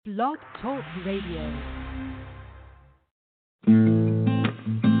Blog Talk Radio.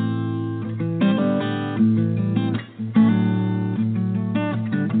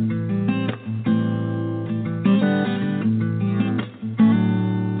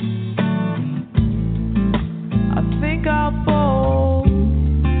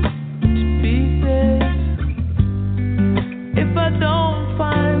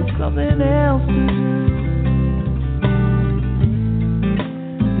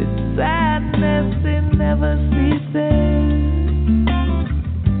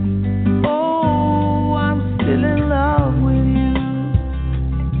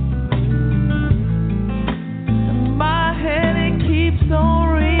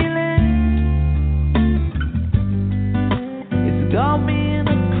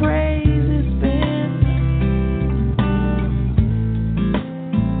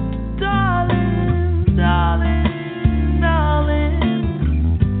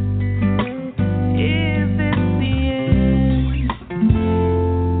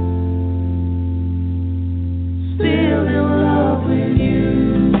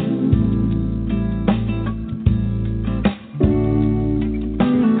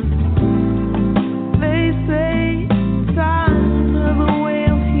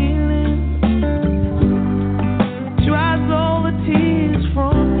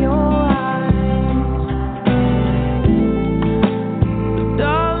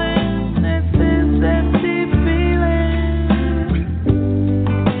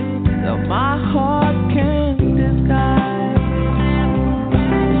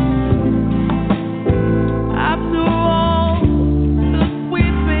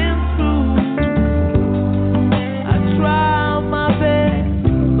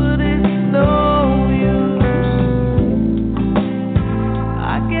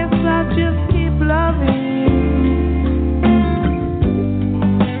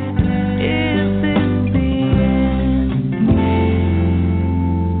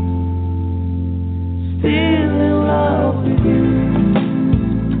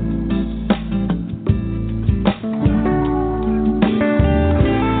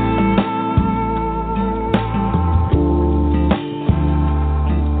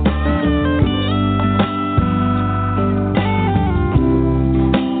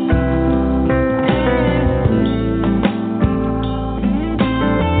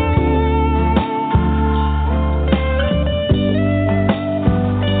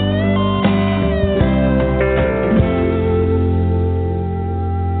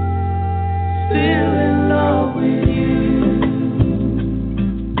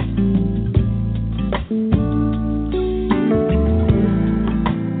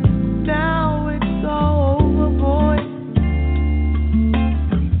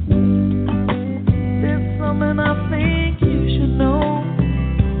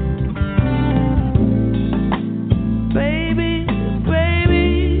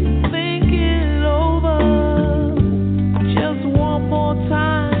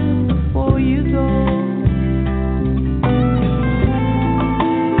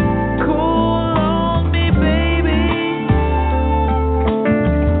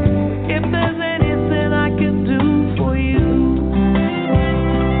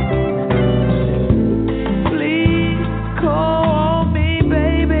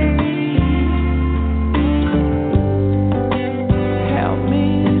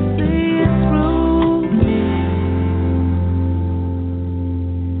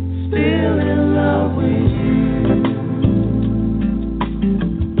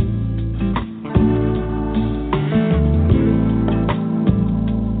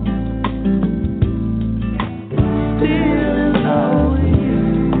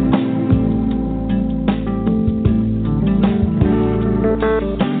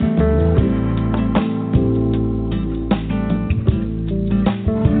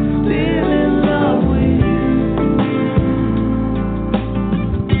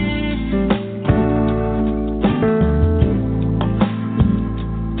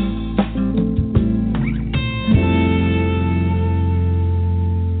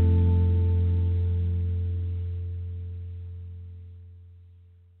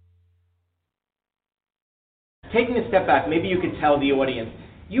 Taking a step back, maybe you could tell the audience,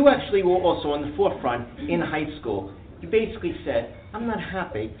 you actually were also on the forefront in high school. You basically said, I'm not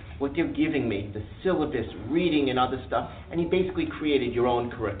happy what they're giving me, the syllabus, reading and other stuff, and you basically created your own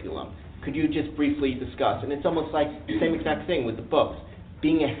curriculum. Could you just briefly discuss? And it's almost like the same exact thing with the books,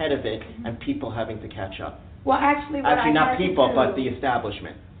 being ahead of it and people having to catch up. Well, actually, not people, but the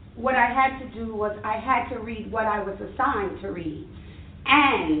establishment. What I had to do was I had to read what I was assigned to read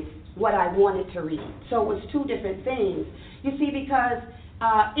and what I wanted to read. So it was two different things. You see, because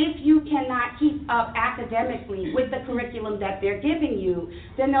If you cannot keep up academically with the curriculum that they're giving you,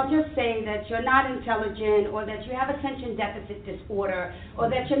 then they'll just say that you're not intelligent, or that you have attention deficit disorder, or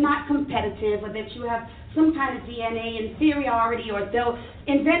that you're not competitive, or that you have some kind of DNA inferiority, or they'll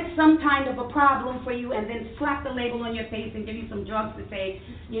invent some kind of a problem for you and then slap the label on your face and give you some drugs to say,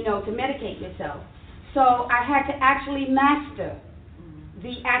 to medicate yourself. So I had to actually master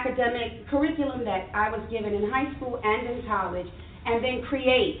the academic curriculum that I was given in high school and in college, and then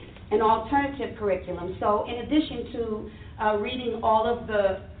create an alternative curriculum. So in addition to reading all of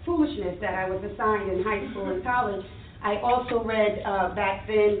the foolishness that I was assigned in high school and college, I also read back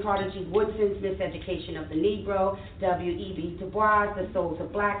then Carter G. Woodson's Miseducation of the Negro, W.E.B. Du Bois, The Souls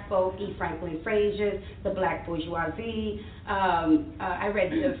of Black Folk, E. Franklin Frazier's The Black Bourgeoisie. I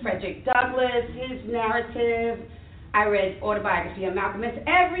read Frederick Douglass, his narrative. I read Autobiography of Malcolm X.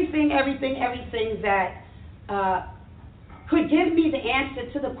 Everything that could give me the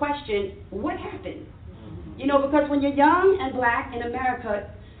answer to the question, what happened? Because when you're young and black in America,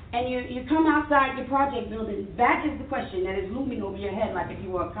 and you come outside your project building, that is the question that is looming over your head. Like if you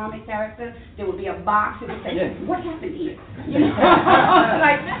were a comic character, there would be a box and it would say, what happened here?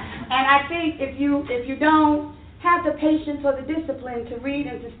 And I think if you don't have the patience or the discipline to read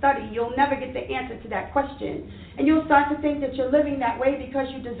and to study, you'll never get the answer to that question. And you'll start to think that you're living that way because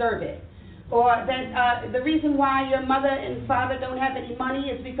you deserve it. Or that the reason why your mother and father don't have any money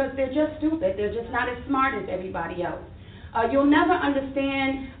is because they're just stupid. They're just not as smart as everybody else. You'll never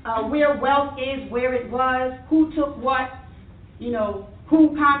understand where wealth is, where it was, who took what,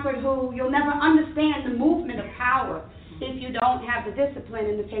 who conquered who. You'll never understand the movement of power if you don't have the discipline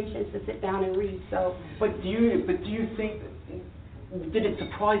and the patience to sit down and read. So, But do you think, did it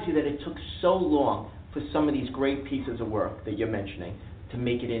surprise you that it took so long for some of these great pieces of work that you're mentioning to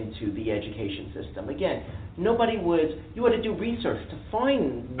make it into the education system? Again, you had to do research to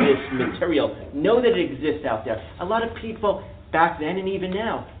find this material, know that it exists out there. A lot of people back then and even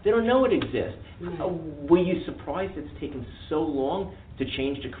now, they don't know it exists. Were you surprised it's taken so long to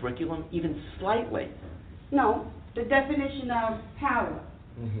change the curriculum, even slightly? No. The definition of power,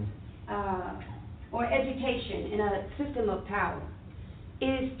 or education in a system of power,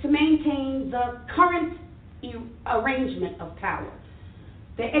 is to maintain the current arrangement of power.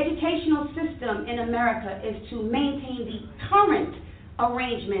 The educational system in America is to maintain the current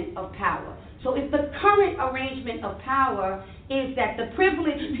arrangement of power. So if the current arrangement of power is that the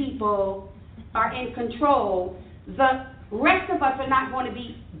privileged people are in control, the rest of us are not going to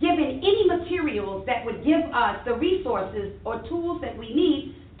be given any materials that would give us the resources or tools that we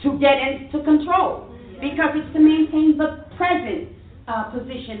need to get into control, because it's to maintain the present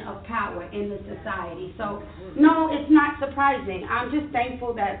position of power in the society. So, no, it's not surprising. I'm just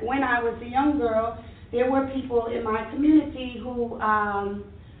thankful that when I was a young girl, there were people in my community who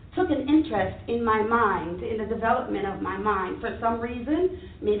took an interest in my mind, in the development of my mind. For some reason,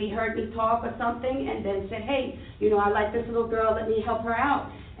 maybe heard me talk or something, and then said, hey, I like this little girl, let me help her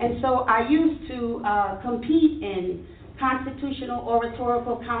out. And so I used to compete in constitutional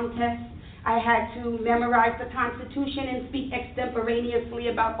oratorical contests. I had to memorize the Constitution and speak extemporaneously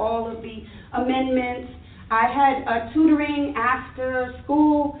about all of the amendments. I had tutoring after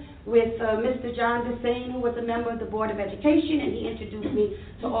school with Mr. John Dessain, who was a member of the Board of Education, and he introduced me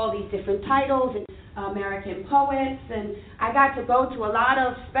to all these different titles and American poets. And I got to go to a lot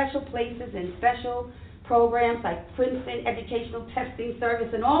of special places and special programs like Princeton Educational Testing Service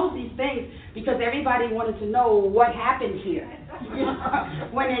and all of these things, because everybody wanted to know what happened here.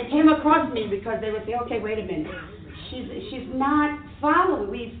 When they came across me, because they would say, okay, wait a minute, she's not following.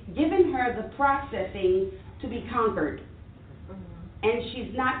 We've given her the processing to be conquered, and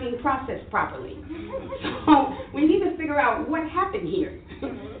she's not being processed properly. So we need to figure out what happened here.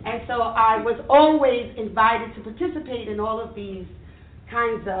 And so I was always invited to participate in all of these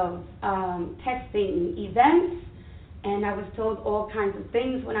kinds of testing events, and I was told all kinds of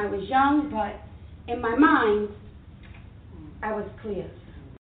things when I was young, but in my mind, I was clear.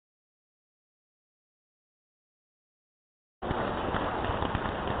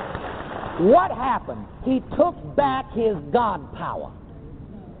 What happened? He took back his God power.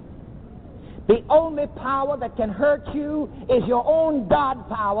 The only power that can hurt you is your own God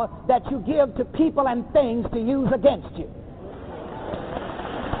power that you give to people and things to use against you.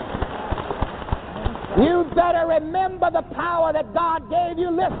 You better remember the power that God gave you.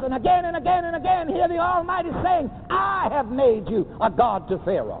 Listen, again and again and again, hear the Almighty saying, I have made you a God to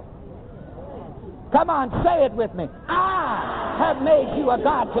Pharaoh. Come on, say it with me. I have made you a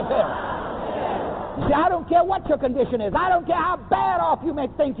God to Pharaoh. See, I don't care what your condition is. I don't care how bad off you may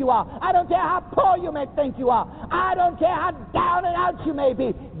think you are. I don't care how poor you may think you are. I don't care how down and out you may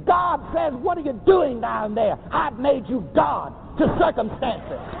be. God says, what are you doing down there? I've made you God to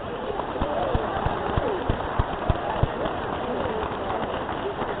circumstances.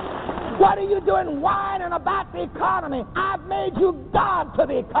 What are you doing whining about the economy? I've made you God to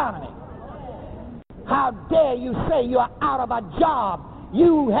the economy. How dare you say you're out of a job?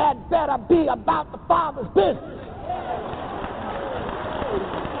 You had better be about the Father's business.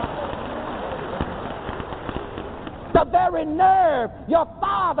 The very nerve. Your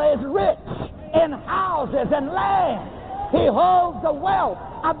Father is rich in houses and land. He holds the wealth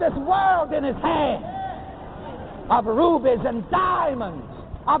of this world in his hand, of rubies and diamonds,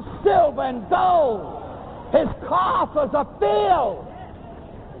 of silver and gold. His coffers are filled.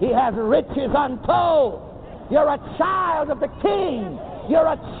 He has riches untold. You're a child of the King. You're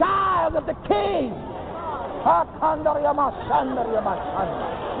a child of the King. Hallelujah.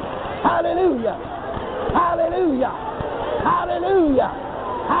 Hallelujah. Hallelujah.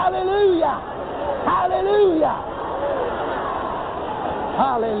 Hallelujah. Hallelujah.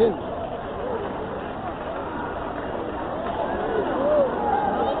 Hallelujah.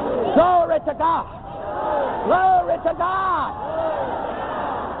 Glory to God. Glory to God.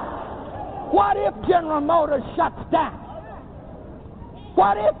 What if General Motors shuts down?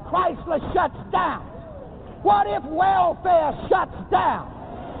 What if Chrysler shuts down? What if welfare shuts down?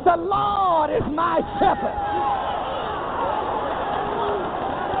 The Lord is my shepherd.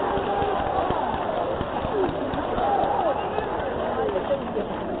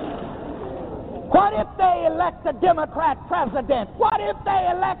 What if they elect a Democrat president? What if they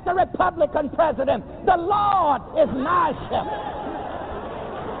elect a Republican president? The Lord is my shepherd.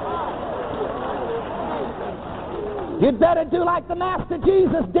 You'd better do like the Master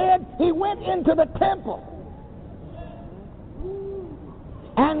Jesus did. He went into the temple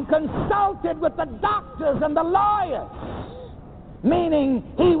and consulted with the doctors and the lawyers, meaning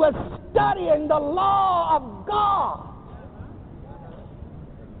he was studying the law of God.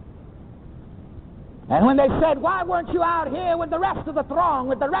 And when they said, why weren't you out here with the rest of the throng,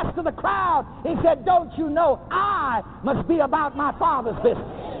 with the rest of the crowd? He said, don't you know I must be about my Father's business.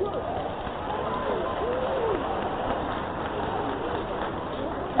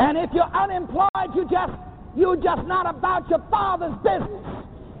 And if you're unemployed, you're just not about your Father's business.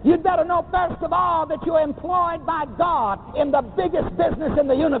 You'd better know first of all that you're employed by God in the biggest business in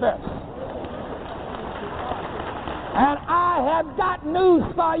the universe. And I have got news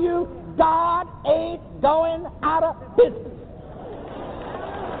for you. God ain't going out of business.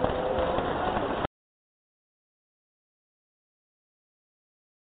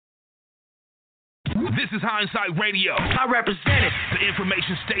 This is Hindsight Radio. I represent it. The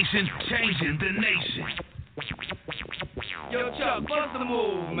information station changing the nation. Yo, Chuck, what's the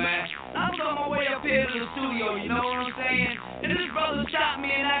move, man? I was on my way up here to the studio, you know what I'm saying? And this brother stopped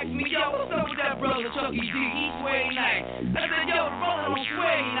me and asked me, yo, what's up with that brother Chucky D? He sway nice. I said, yo, the brother don't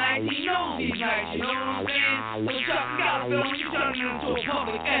sway nice. He knows he's nice, you know what I'm saying? So, Chuck, you gotta feel him. You turning into a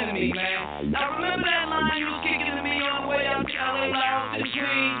public enemy, man. Now, remember that line you was kicking to me on the way out to LA Lounge to the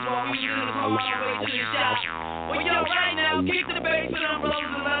Queens while we was in the car on our way to the shop? Well, yo, right now, kick to the bass for them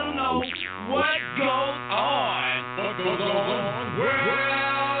brothers and let them know what goes on. What goes on?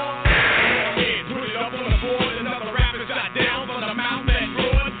 Well, put it up on the board. Another rapper shot down from the Mount That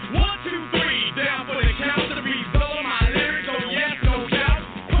Road. 1, 2, 3, down for the count. To the beat, solo my lyrics, oh yes, no doubt.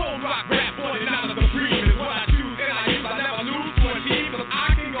 Cold rock rap, 49 of the supreme is what I choose. And I use, I never lose to a team, cause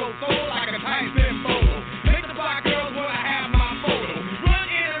I can go soul like a Tyson photo. Make the black girls wanna have my photo. Run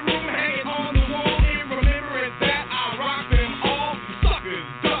in a room, hang it on the wall. In remembrance that I rock them all. So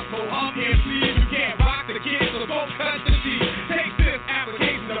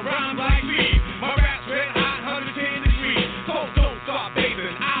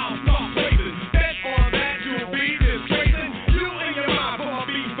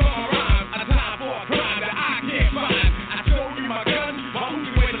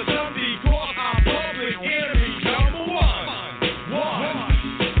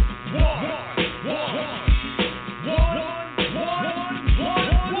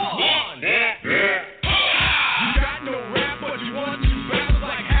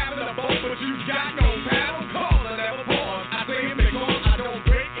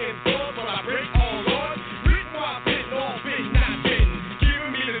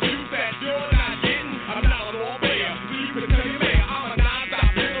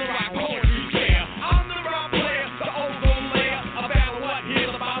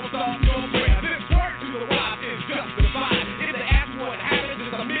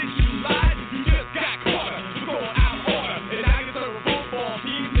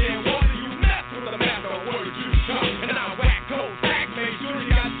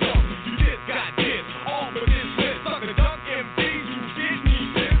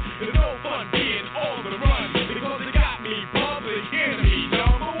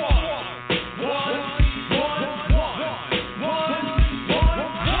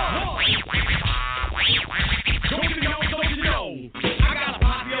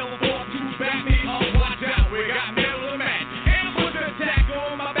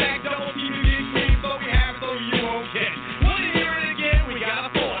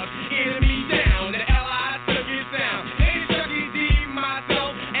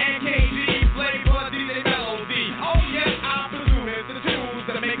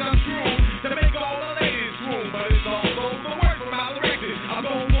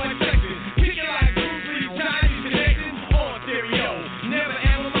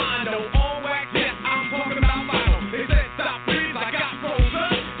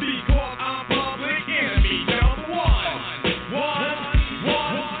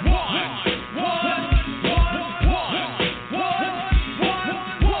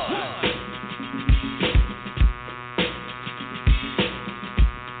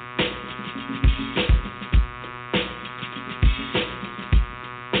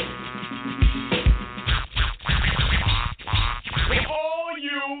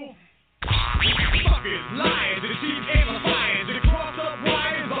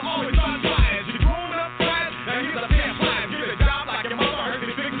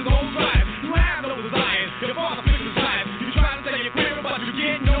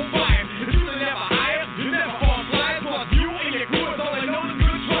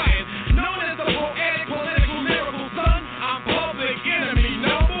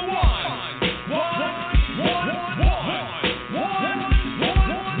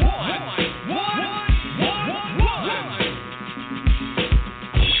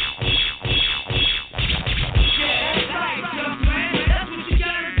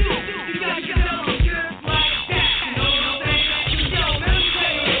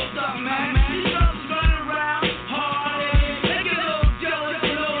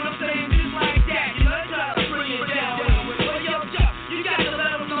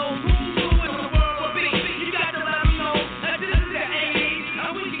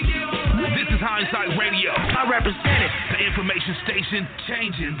represent it. The information station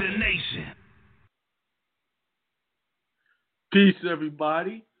changing the nation. Peace,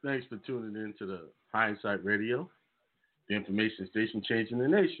 everybody. Thanks for tuning in to the Hindsight Radio, the information station changing the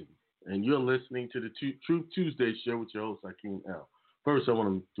nation. And you're listening to the Truth Tuesday show with your host, Hakeem L. First, I want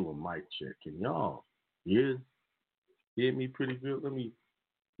to do a mic check. Can y'all hear me pretty good? Let me,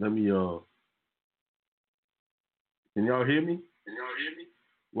 can y'all hear me?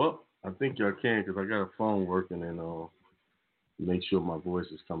 Well, I think y'all can because I got a phone working and make sure my voice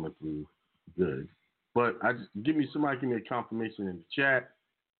is coming through good. But give me a confirmation in the chat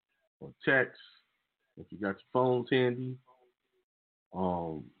or text if you got your phones handy.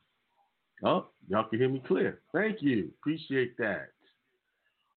 Y'all can hear me clear. Thank you. Appreciate that.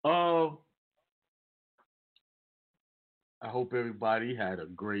 I hope everybody had a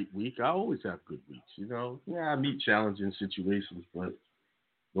great week. I always have good weeks, you know. Yeah, I meet challenging situations, but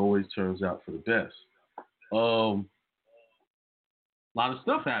it always turns out for the best. A lot of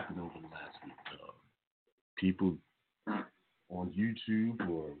stuff happened over the last week. People on YouTube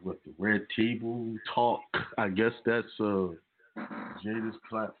or what the Red Table Talk, I guess that's Jada's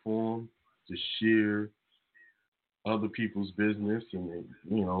platform to share other people's business. And,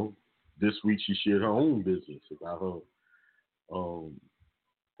 you know, this week she shared her own business about her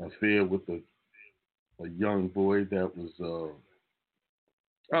affair with a young boy that was,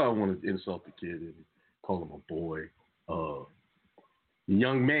 I don't want to insult the kid and call him a boy. A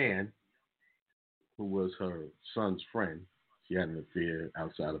young man who was her son's friend. She had an affair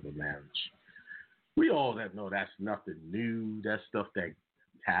outside of a marriage. We all know that's nothing new. That's stuff that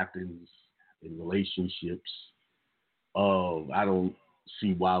happens in relationships. I don't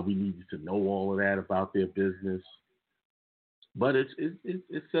see why we needed to know all of that about their business. But it's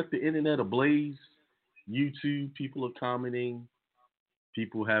set the internet ablaze. YouTube, people are commenting.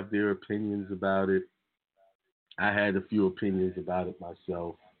 People have their opinions about it. I had a few opinions about it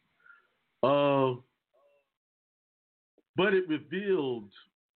myself. But it revealed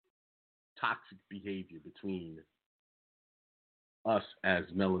toxic behavior between us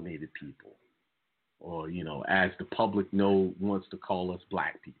as melanated people, or, you know, as the public wants to call us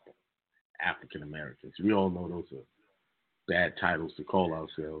black people, African Americans. We all know those are bad titles to call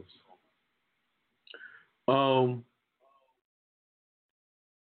ourselves.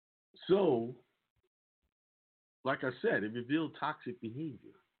 So, like I said, it revealed toxic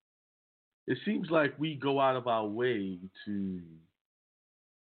behavior. It seems like we go out of our way to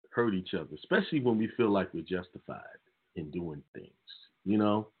hurt each other, especially when we feel like we're justified in doing things, you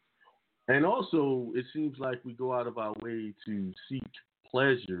know? And also, it seems like we go out of our way to seek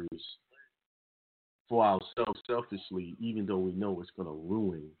pleasures for ourselves selfishly, even though we know it's going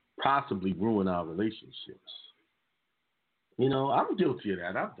to possibly ruin our relationships. You know, I'm guilty of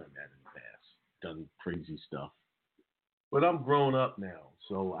that. I've done that in the past, done crazy stuff. But I'm grown up now,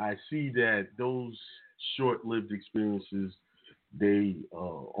 so I see that those short-lived experiences, they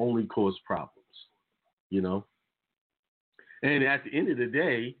only cause problems, you know? And at the end of the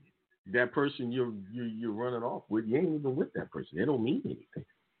day, that person you're running off with, you ain't even with that person. They don't mean anything.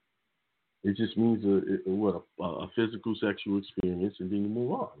 It just means a physical sexual experience, and then you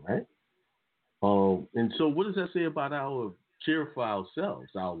move on, right? And so what does that say about our care for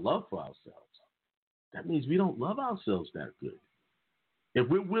ourselves, our love for ourselves? That means we don't love ourselves that good. If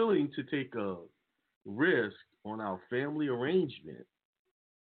we're willing to take a risk on our family arrangement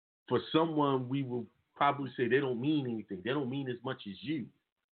for someone we will probably say they don't mean anything, they don't mean as much as you,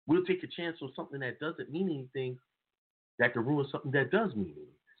 we'll take a chance on something that doesn't mean anything that could ruin something that does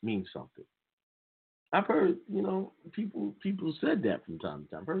mean something. I've heard, you know, people said that from time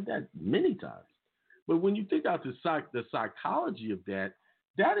to time. I've heard that many times. But when you think out the psychology of that,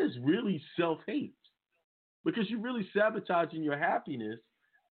 that is really self-hate. Because you're really sabotaging your happiness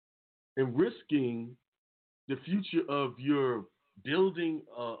and risking the future of your building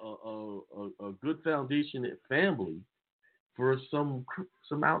a good foundation and family for some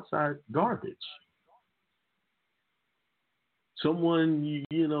outside garbage. Someone you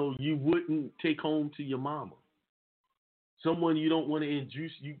wouldn't take home to your mama. Someone you don't want to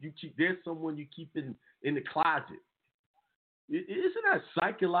induce. There's someone you keep in the closet. Isn't that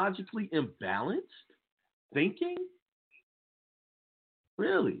psychologically imbalanced thinking?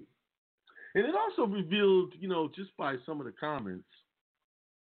 Really? And it also revealed, just by some of the comments,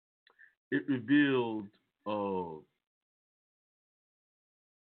 it revealed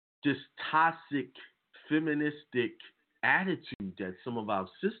this toxic, feministic attitude that some of our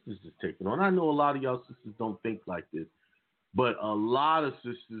sisters is taking on. I know a lot of y'all sisters don't think like this, but a lot of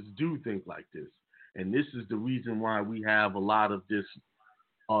sisters do think like this. And this is the reason why we have a lot of this,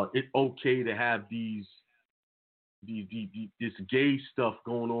 it's okay to have these this gay stuff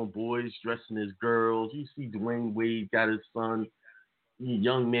going on, boys dressing as girls. You see Dwayne Wade got his son,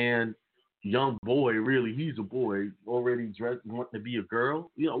 young man, young boy, really, he's a boy, already dressed, wanting to be a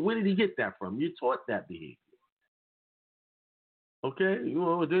girl. Where did he get that from? You're taught that behavior. Okay?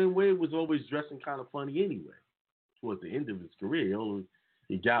 Dwayne Wade was always dressing kind of funny anyway. Towards the end of his career,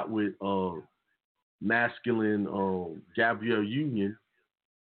 he got with masculine Gabrielle Union,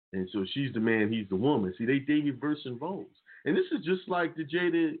 and so she's the man, he's the woman. See, they reversing roles. And this is just like the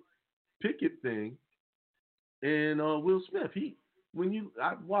Jada Pickett thing and Will Smith.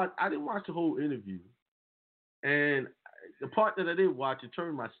 I didn't watch the whole interview, and the part that I did watch, it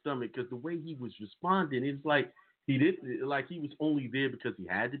turned my stomach because the way he was responding, it's like he was only there because he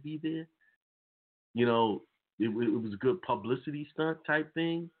had to be there. It was a good publicity stunt type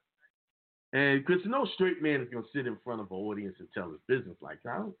thing. And because no straight man is going to sit in front of an audience and tell his business like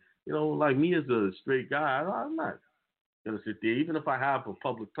that. Like me as a straight guy, I'm not going to sit there, even if I have a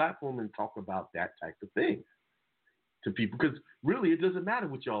public platform, and talk about that type of thing to people. Because really, it doesn't matter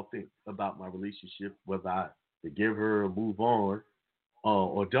what y'all think about my relationship, whether I forgive her or move on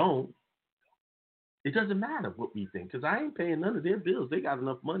or don't. It doesn't matter what we think, because I ain't paying none of their bills. They got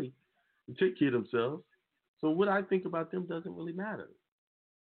enough money to take care of themselves. So what I think about them doesn't really matter.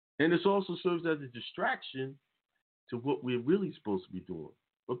 And this also serves as a distraction to what we're really supposed to be doing.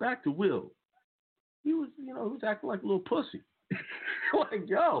 But back to Will. He was acting like a little pussy. Like,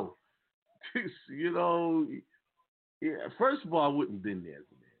 yo, yeah, first of all, I wouldn't have been there as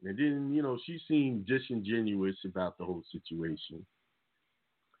a man. And then, she seemed disingenuous about the whole situation.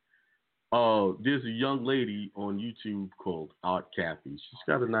 There's a young lady on YouTube called Art Kathy. She's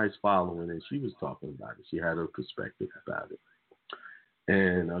got a nice following, and she was talking about it. She had her perspective about it.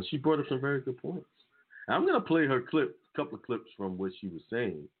 And she brought up some very good points. I'm going to play her couple of clips from what she was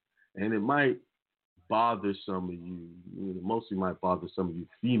saying, and it might bother some of you, mostly might bother some of you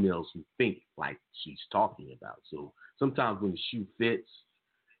females who think like she's talking about. So sometimes when the shoe fits,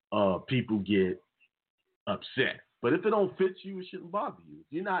 people get upset. But if it don't fit you, it shouldn't bother you. If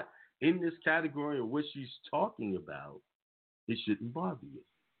you're not in this category of what she's talking about, it shouldn't bother you.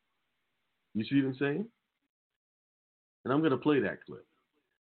 You see what I'm saying? And I'm going to play that clip.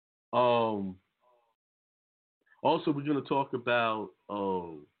 Also, we're going to talk about,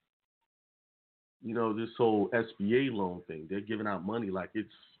 this whole SBA loan thing. They're giving out money like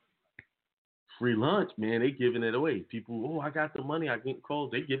it's free lunch, man. They're giving it away. People, I got the money. I get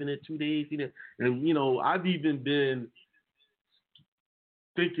calls. They're giving it 2 days. And, I've even been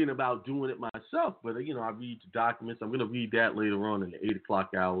thinking about doing it myself, but, I read the documents. I'm going to read that later on in the 8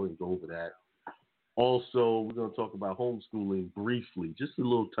 o'clock hour and go over that. Also, we're going to talk about homeschooling briefly, just a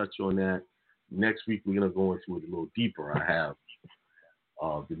little touch on that. Next week, we're going to go into it a little deeper. I have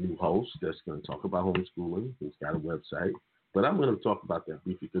the new host that's going to talk about homeschooling. He's got a website. But I'm going to talk about that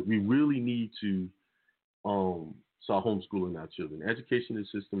briefly because we really need to start homeschooling our children. The education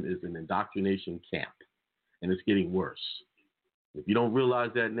system is an indoctrination camp, and it's getting worse. If you don't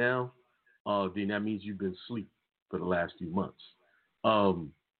realize that now, then that means you've been asleep for the last few months.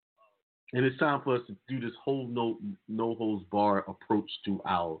 And it's time for us to do this whole no holds barred approach to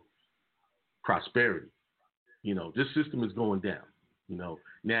our prosperity. This system is going down.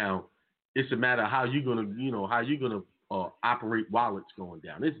 Now it's a matter of how you're gonna operate while it's going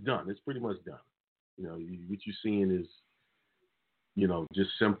down. It's done. It's pretty much done. What you're seeing is,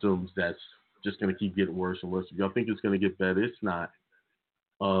 just symptoms that's just gonna keep getting worse and worse. If y'all think it's gonna get better, it's not.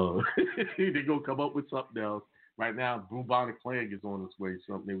 They're gonna come up with something else. Right now, bubonic plague is on its way.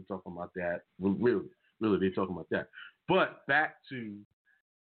 Something they were talking about that. Well, really, they're talking about that. But back to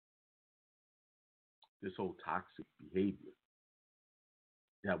this whole toxic behavior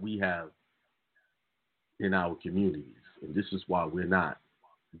that we have in our communities, and this is why we're not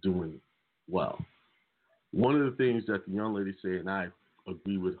doing well. One of the things that the young lady said, and I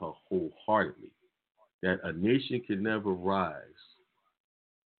agree with her wholeheartedly, that a nation can never rise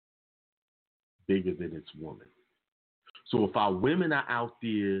bigger than its woman. So if our women are out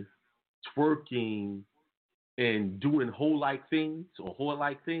there twerking and doing whore-like things,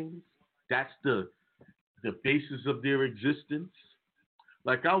 that's the basis of their existence.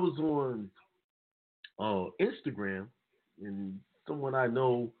 Like I was on Instagram, and someone I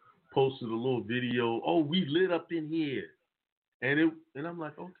know posted a little video. Oh, we lit up in here, and I'm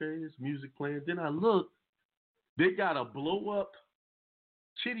like, okay, there's music playing. Then I look, they got a blow-up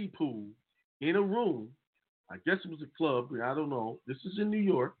kiddie pool in a room. I guess it was a club. I don't know. This is in New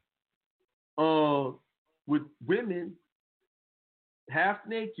York. With women half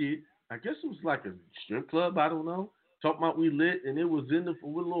naked. I guess it was like a strip club. I don't know. Talking about we lit, and it was with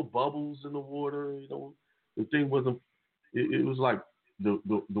little bubbles in the water. The thing wasn't. It was like the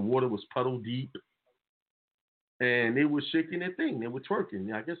water was puddle deep, and they were shaking their thing. They were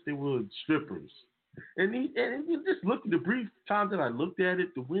twerking. I guess they were strippers. And you just look at the brief time that I looked at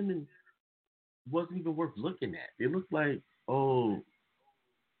it, the women wasn't even worth looking at. They looked like, oh,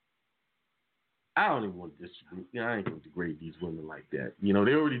 I don't even want to disagree. I ain't going to degrade these women like that. They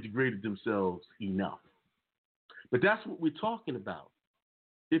already degraded themselves enough. But that's what we're talking about.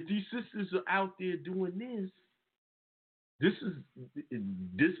 If these sisters are out there doing this is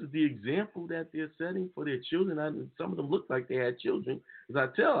the example that they're setting for their children. Some of them look like they had children. As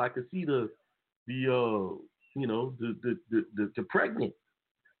I could see the pregnant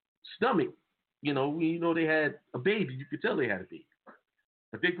stomach. They had a baby. You could tell they had a baby.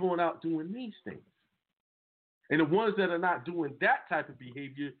 But they're going out doing these things. And the ones that are not doing that type of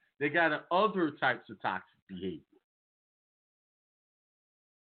behavior, they got other types of toxic behavior.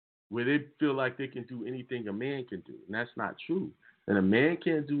 Where they feel like they can do anything a man can do. And that's not true. And a man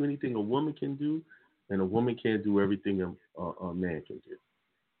can't do anything a woman can do, and a woman can't do everything a man can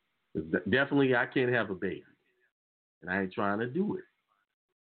do. Definitely, I can't have a baby. And I ain't trying to do it.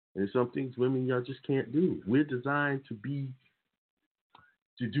 And some things women, y'all just can't do. We're designed to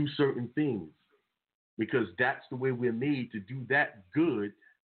do certain things because that's the way we're made to do that good.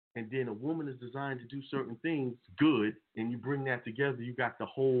 And then a woman is designed to do certain things good, and you bring that together, you got the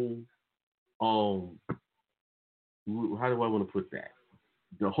whole, how do I want to put that?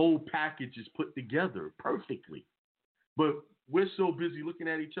 The whole package is put together perfectly. But we're so busy looking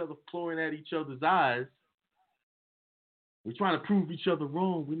at each other, clawing at each other's eyes. We're trying to prove each other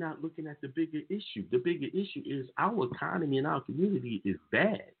wrong. We're not looking at the bigger issue. The bigger issue is our economy and our community is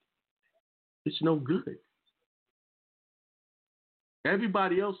bad. It's no good.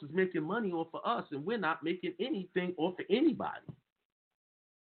 Everybody else is making money off of us, and we're not making anything off of anybody.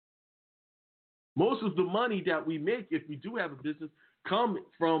 Most of the money that we make, if we do have a business, come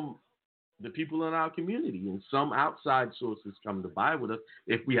from the people in our community, and some outside sources come to buy with us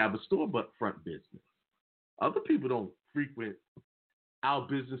if we have a storefront business. Other people don't frequent our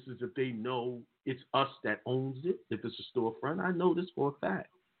businesses if they know it's us that owns it, if it's a storefront. I know this for a fact.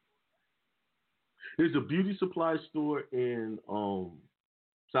 There's a beauty supply store in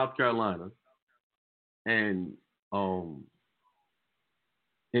South Carolina, and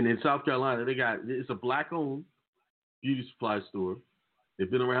in South Carolina it's a black-owned beauty supply store.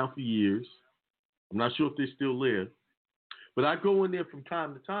 They've been around for years. I'm not sure if they're still there, but I go in there from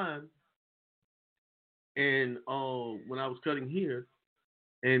time to time, and when I was cutting hair,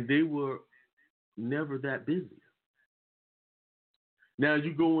 and they were never that busy. Now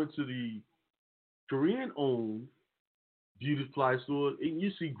you go into the Korean-owned beauty supply store, and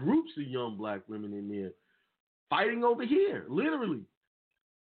you see groups of young black women in there fighting over hair, literally.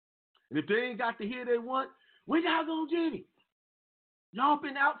 And if they ain't got the hair they want, when y'all gonna get it? Y'all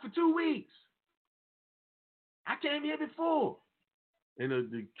been out for 2 weeks. I came here before. And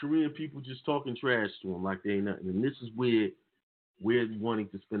the Korean people just talking trash to them like they ain't nothing. And this is where we're wanting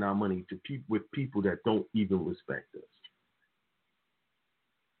to spend our money with people that don't even respect us.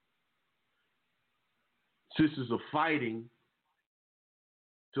 Sisters are fighting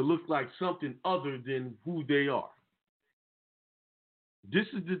to look like something other than who they are. This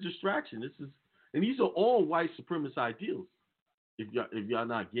is the distraction. And these are all white supremacist ideals. If y'all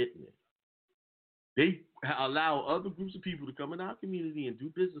not getting it, they allow other groups of people to come in our community and do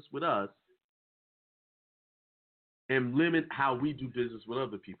business with us, and limit how we do business with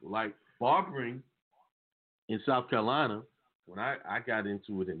other people. Like barbering in South Carolina, when I got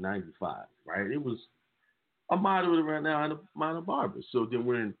into it in '95, right? It was a moderate around now and a minor barber. So then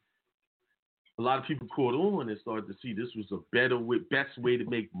when a lot of people caught on and started to see this was a best way to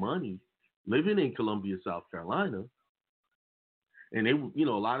make money living in Columbia, South Carolina, and they, a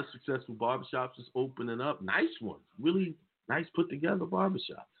lot of successful barbershops is opening up, nice ones, really nice put together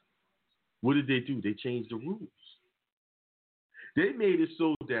barbershops. What did they do? They changed the rules. They made it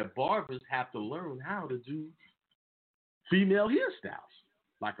so that barbers have to learn how to do female hairstyles,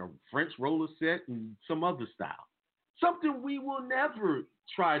 like a French roller set and some other style. Something we will never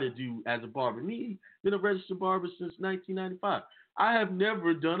try to do as a barber. Me, been a registered barber since 1995. I have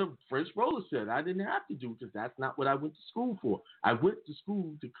never done a French roller set. I didn't have to do it because that's not what I went to school for. I went to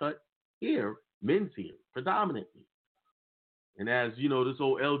school to cut hair, men's hair, predominantly. And as, this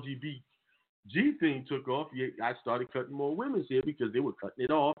whole LGBT thing took off, I started cutting more women's hair because they were cutting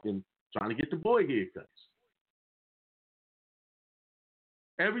it off and trying to get the boy haircuts.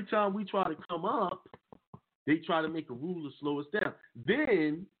 Every time we try to come up, they try to make a rule to slow us down.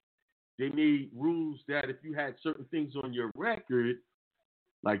 Then they made rules that if you had certain things on your record,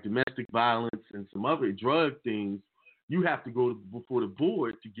 like domestic violence and some other drug things, you have to go before the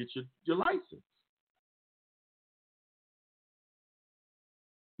board to get your license.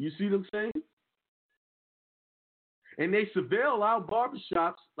 You see what I'm saying? And they surveil our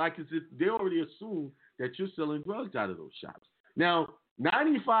barbershops like as if they already assume that you're selling drugs out of those shops. Now,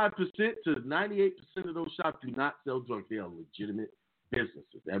 95% to 98% of those shops do not sell drugs. They are legitimate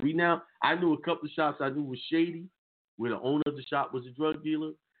businesses. Every now, I knew a couple of shops I knew was shady, where the owner of the shop was a drug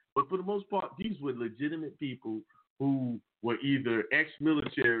dealer. But for the most part, these were legitimate people who were either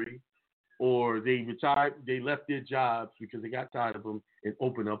ex-military or they retired, they left their jobs because they got tired of them and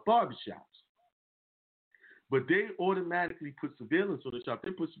opened up barbershops. But they automatically put surveillance on the shop.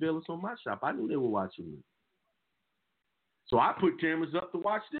 They put surveillance on my shop. I knew they were watching me. So I put cameras up to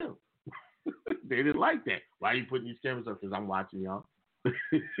watch them. They didn't like that. Why are you putting these cameras up? Because I'm watching y'all.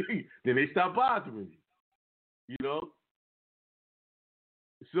 Then they stopped bothering me. You know?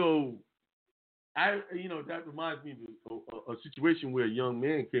 So, that reminds me of a situation where a young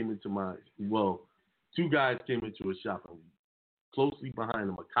man came into two guys came into a shop, and closely behind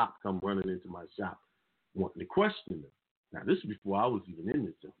them, a cop come running into my shop, wanting to question them. Now, this is before I was even in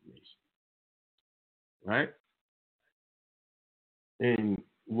this information. Right? And,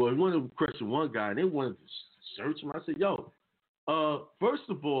 he wanted to question one guy, and they wanted to search him. I said, yo, first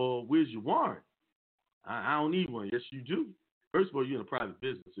of all, where's your warrant? I don't need one. Yes, you do. First of all, you're in a private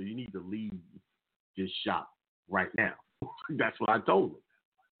business, so you need to leave this shop right now. That's what I told him.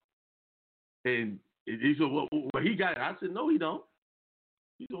 And he said, well, he got it. I said, no, he don't.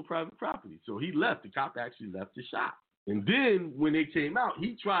 He's on private property. So he left. The cop actually left the shop. And then when they came out,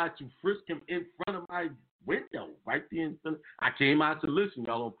 he tried to frisk him in front of my window, right there in front. I came out to listen,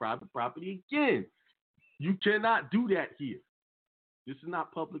 y'all on private property again. You cannot do that here. This is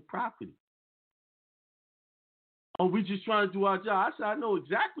not public property. Oh, we just trying to do our job. I said, I know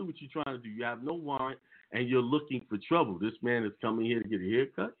exactly what you're trying to do. You have no warrant, and you're looking for trouble. This man is coming here to get a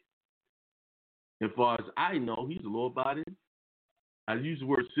haircut. As far as I know, he's a law-abiding. I used the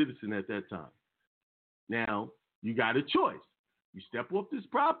word citizen at that time. Now, you got a choice. You step off this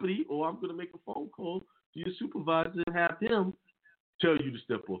property, or I'm going to make a phone call to your supervisor and have him tell you to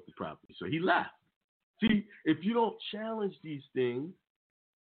step off the property. So he left. See, if you don't challenge these things,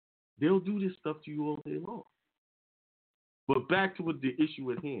 they'll do this stuff to you all day long. But back to what the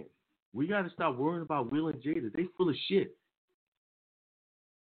issue at hand. We got to stop worrying about Will and Jada. They full of shit.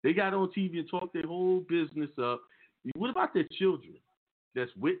 They got on TV and talked their whole business up. What about their children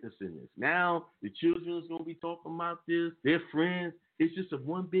that's witnessing this? Now the children is going to be talking about this. Their friends. It's just a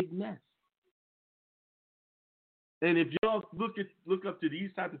one big mess. And if y'all look up to these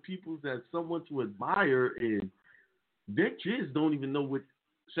type of people as someone to admire, and their kids don't even know what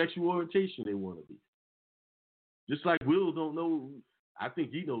sexual orientation they want to be. Just like Will don't know, I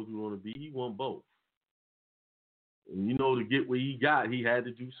think he knows who he want to be. He want both. And to get what he got, he had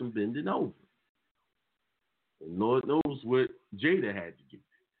to do some bending over. And Lord knows what Jada had to do.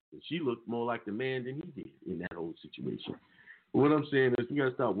 And she looked more like the man than he did in that whole situation. But what I'm saying is we got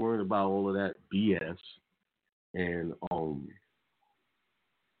to stop worrying about all of that BS and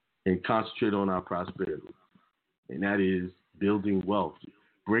concentrate on our prosperity. And that is building wealth,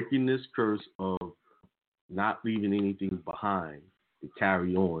 breaking this curse of not leaving anything behind to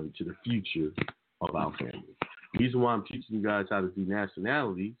carry on to the future of our family. The reason why I'm teaching you guys how to do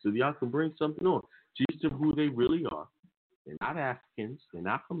nationality, so y'all can bring something on. Teach them who they really are. They're not Africans. They're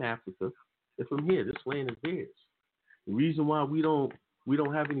not from Africa. They're from here. This land is theirs. The reason why we don't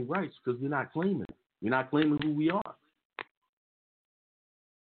have any rights because we're not claiming it. We're not claiming who we are.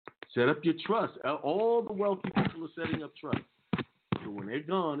 Set up your trust. All the wealthy people are setting up trust. So when they're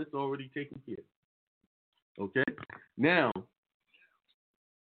gone, it's already taken care of. Okay? Now,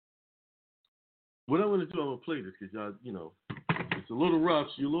 what I'm going to do, I'm going to play this because y'all, it's a little rough.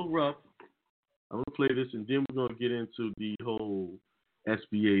 So you're a little rough. I'm going to play this, and then we're going to get into the whole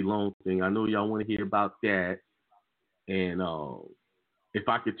SBA loan thing. I know y'all want to hear about that. And if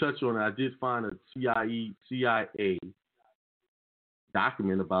I could touch on it, I did find a CIA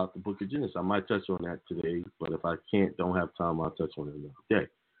document about the Book of Genesis. I might touch on that today, but if I don't have time, I'll touch on it another day.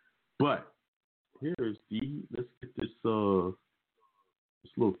 But let's get this little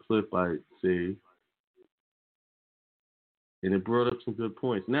clip I saved. And it brought up some good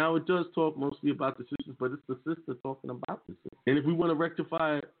points. Now, it does talk mostly about the sisters, but it's the sister talking about the sister. And if we want to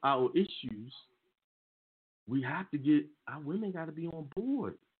rectify our issues, we have to get our women got to be on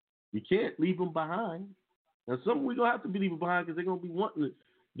board. We can't leave them behind. Now, some we're going to have to be leaving behind because they're going to be wanting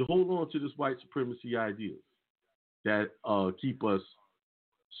to hold on to this white supremacy ideas that keep us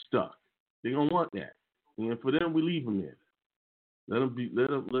stuck. They're going to want that. And for them, we leave them there. Let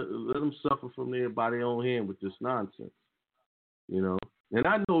them suffer from there by their own hand with this nonsense. You know, and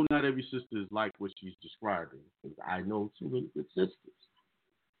I know not every sister is like what she's describing. I know some really good sisters,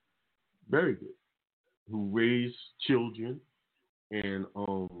 very good, who raised children and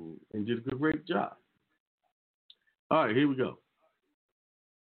did a great job. All right, here we go.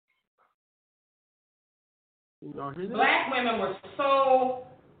 Y'all hear that? Black women were so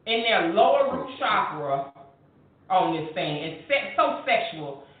in their lower root chakra on this thing and so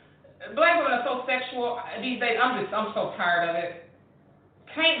sexual. Black women are so sexual these days. I'm so tired of it.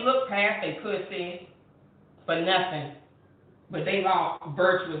 Can't look past their pussy for nothing. But they lost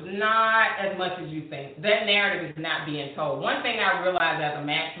virtuous, not as much as you think. That narrative is not being told. One thing I realized as a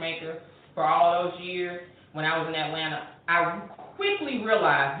matchmaker for all those years when I was in Atlanta, I quickly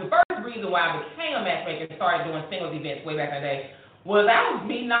realized the first reason why I became a matchmaker and started doing singles events way back in the day was I was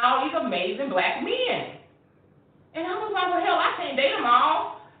meeting all these amazing black men. And I was like, well, hell, I can't date them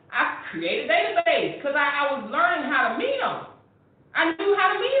all. I created a database because I was learning how to meet them. I knew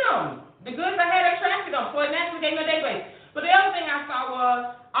how to meet them. The goods I had attracted them, so it naturally gave me a database. But the other thing I saw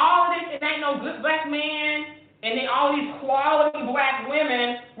was all of this, it ain't no good black men, and then all these quality black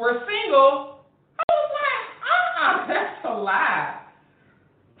women were single. I was like, that's a lie.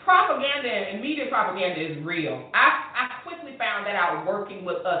 Propaganda and media propaganda is real. I quickly found that out working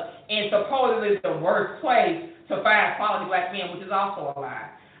with us in supposedly the worst place to find quality black men, which is also a lie.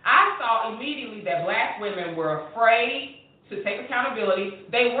 I saw immediately that black women were afraid to take accountability.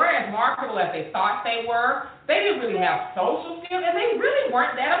 They weren't as marketable as they thought they were. They didn't really have social skills, and they really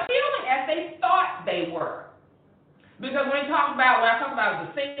weren't that appealing as they thought they were. Because when I talk about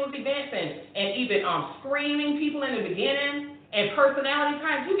the singles events and even screening people in the beginning and personality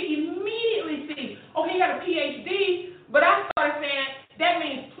types, you can immediately see, okay, you got a PhD, but I started saying, that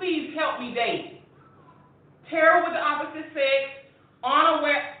means please help me date. Terrible with the opposite sex,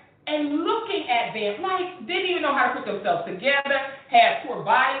 unaware, and looking at them, like, didn't even know how to put themselves together, had poor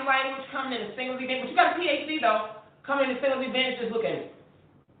body language coming in the singles event, but you got a PhD, though, coming in the singles event, just looking.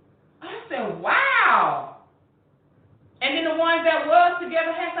 I said, wow. And then the ones that was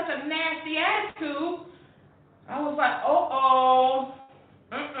together had such a nasty attitude. I was like,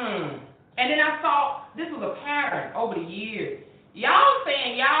 And then I saw this was a pattern over the years. Y'all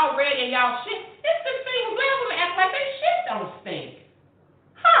saying y'all ready and y'all shit. It's the thing with black women act like they shit don't stink.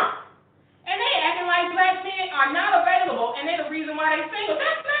 And they acting like black men are not available, and they're the reason why they're single.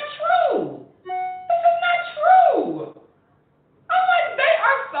 That's not true. This is not true. I'm like, they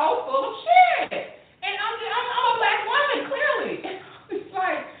are so full of shit. And I'm a black woman, clearly. It's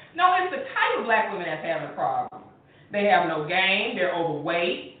like, no, it's the type of black women that's having a problem. They have no game. They're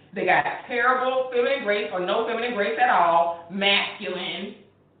overweight. They got terrible feminine grace or no feminine grace at all. Masculine.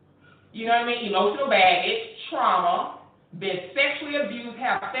 You know what I mean? Emotional baggage, trauma. Been sexually abused,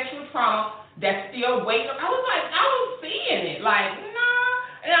 have sexual trauma that's still waiting. I was seeing it. Like,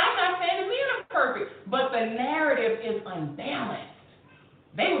 nah. And I'm not saying the men are perfect, but the narrative is unbalanced.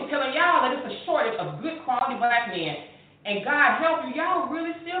 They was telling y'all that it's a shortage of good quality black men. And God help you, y'all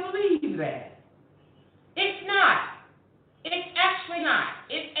really still believe that. It's not. It's actually not.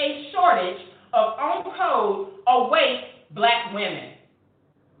 It's a shortage of on-code, awake black women.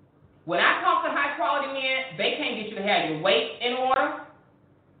 When I talk to high-quality men, they can't get you to have your weight in order.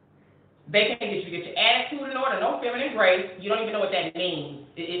 They can't get you to get your attitude in order. No feminine grace. You don't even know what that means.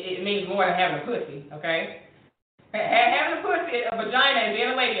 It means more than having a pussy, okay? Having a pussy, a vagina, and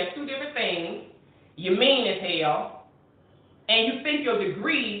being a lady are two different things. You're mean as hell. And you think your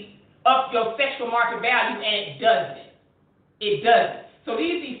degree up your sexual market value, and it doesn't. It doesn't. So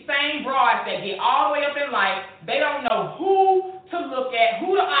these same broads that get all the way up in life, they don't know who to look at,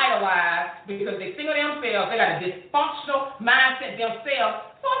 who to idolize, because they single themselves. They got a dysfunctional mindset themselves.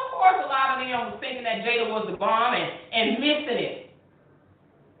 So of course a lot of them was thinking that Jada was the bomb and missing it.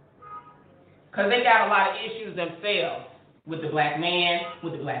 Because they got a lot of issues themselves with the black man,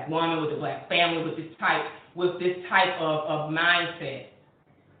 with the black woman, with the black family, with this type of mindset.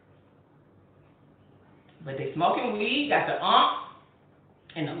 But they smoking weed, got the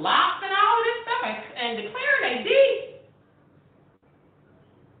and the locks and all of this stuff, and declaring they deep.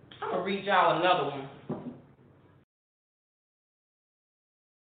 I'm going to read y'all another one.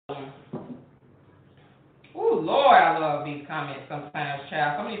 Ooh, Lord, I love these comments sometimes,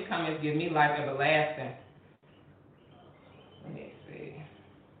 child. Some of these comments give me life everlasting. Let me see.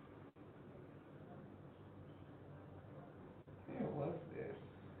 Where was this?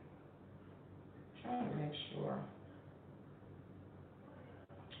 I'm trying to make sure.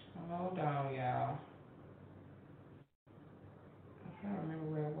 Hold on, y'all. I can't remember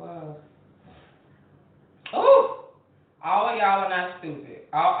where it was. Oh! All of y'all are not stupid.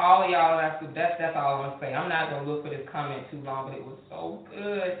 All of y'all are not stupid. That's all I'm gonna say. I'm not gonna look for this comment too long, but it was so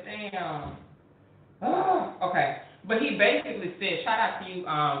good. Damn. Okay. But he basically said, shout out to you,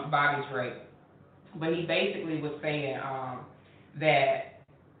 Bobby Drake. But he basically was saying that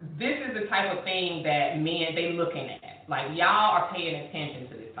this is the type of thing that men, they looking at. Like, y'all are paying attention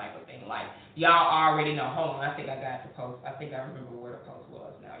to this type of thing. Like, y'all already know. Hold on, I think I got the post. I think I remember where the post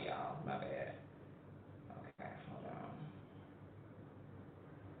was now, y'all. My bad. Okay, hold on.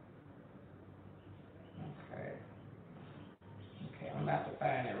 Okay, I'm about to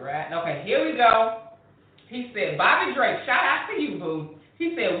find it right. Okay, here we go. He said, Bobby Drake, shout out to you, boo.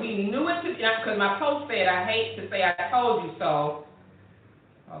 He said, we knew it to, because my post said, I hate to say I told you so.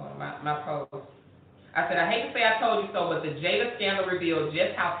 Hold on, my post. I said, I hate to say I told you so, but the Jada scandal revealed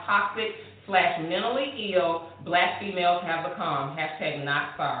just how toxic/mentally ill black females have become. #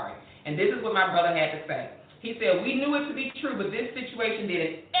 not sorry. And this is what my brother had to say. He said, we knew it to be true, but this situation did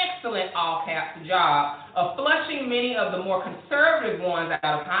an excellent all-caps job of flushing many of the more conservative ones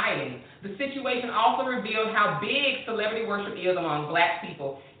out of hiding. The situation also revealed how big celebrity worship is among black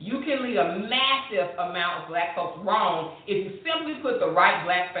people. You can lead a massive amount of black folks wrong if you simply put the right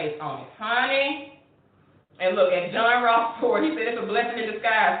black face on it. Honey, and look, at John Ross Ford, he said it's a blessing in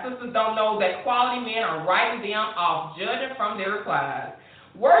disguise. Sisters don't know that quality men are writing them off, judging from their replies.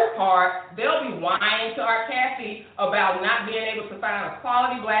 Worst part, they'll be whining to Art Cassidy about not being able to find a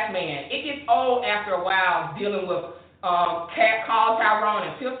quality black man. It gets old after a while dealing with Carl Tyrone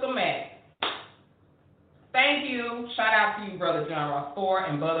and Pistol Mac. Thank you. Shout out to you, Brother John Ross Ford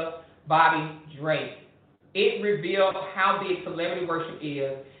and Brother Bobby Drake. It revealed how big celebrity worship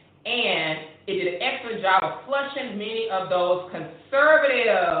is, and it did an excellent job of flushing many of those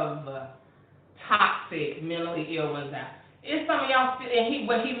conservative, toxic, mentally ill ones out. It's some of y'all, and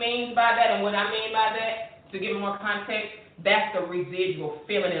what he means by that, and what I mean by that, to give more context, that's the residual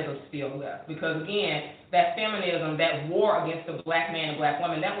feminism still left. Because again, that feminism, that war against the black man and black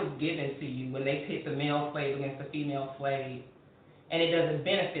woman, that was given to you when they pit the male slave against the female slave. And it doesn't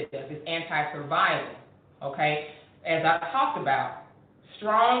benefit us. It's anti-survival, okay? As I talked about,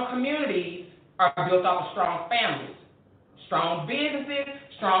 strong communities are built off of strong families. Strong businesses,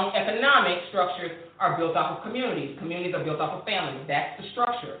 strong economic structures are built off of communities. Communities are built off of families. That's the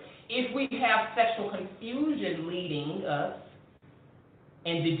structure. If we have sexual confusion leading us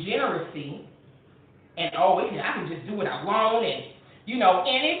and degeneracy, and I can just do what I want, and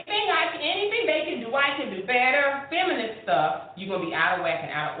anything they can do, I can do better. Feminist stuff, you're gonna be out of whack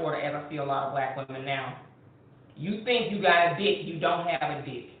and out of order, as I see a lot of black women now. You think you got a dick, you don't have a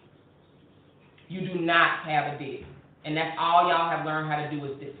dick. You do not have a dick. And that's all y'all have learned how to do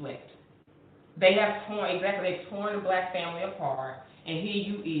is deflect. They've torn the black family apart, and here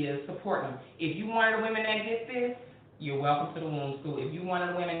you is supporting them. If you one of the women that get this, you're welcome to the womb school. If you one of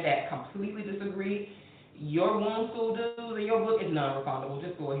the women that completely disagree, your womb school dues and your book is non-refundable.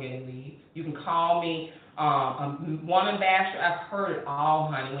 Just go ahead and leave. You can call me a woman basher. I've heard it all,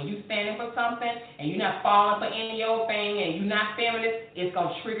 honey. When you standing for something and you're not falling for any of your thing and you're not feminist, it's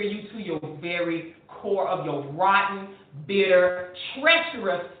going to trigger you to your very core of your rotten, bitter,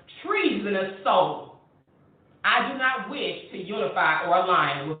 treacherous, treasonous soul. I do not wish to unify or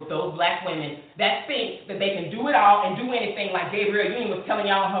align with those black women that think that they can do it all and do anything like Gabrielle Union was telling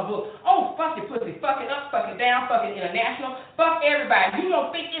y'all in her book. Oh, fuck it, pussy, fuck it up, fuck it down, fuck it international, fuck everybody. You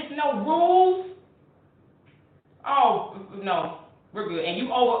don't think it's no rules? Oh, no, we're good. And you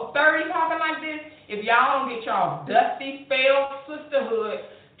over 30 talking like this? If y'all don't get y'all dusty, failed sisterhood,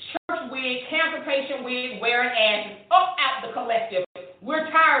 church wig, cancer patient wig, wearing asses up out the collective, we're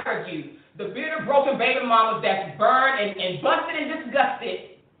tired of you. The bitter, broken baby mamas that's burned and busted and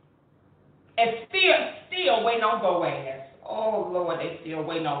disgusted and still waiting on Boaz. Oh, Lord, they still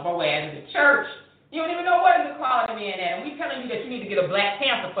waiting on Boaz in the church. You don't even know what is calling me in at. And we telling you that you need to get a Black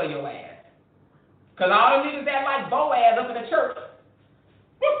Panther for your ass. Because all the niggas that like Boaz up in the church,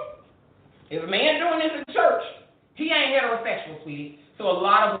 if a man doing this in church, he ain't heterosexual, sweetie. So a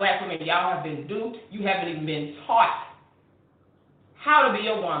lot of black women, y'all have been duped. You haven't even been taught how to be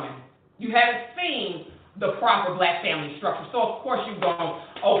a woman. You haven't seen the proper black family structure. So, of course, you're going to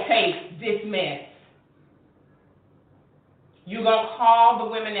okay this mess. You're going to call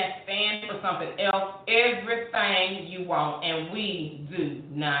the women that stand for something else everything you want, and we do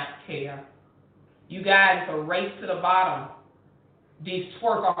not care. You guys, it's a race to the bottom. These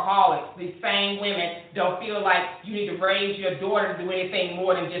twerkaholics, these same women don't feel like you need to raise your daughter to do anything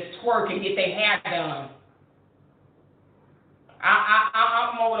more than just twerk and get their hair done.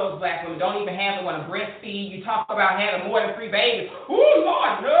 I'm over those black women. Don't even have one to breastfeed. You talk about having more than 3 babies. Ooh,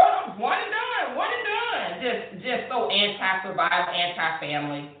 Lord, no, one and done. just so anti-survival,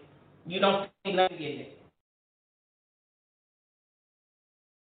 anti-family. You don't think nothing in it.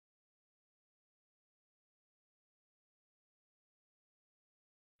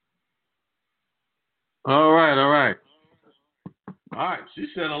 All right, all right. All right, she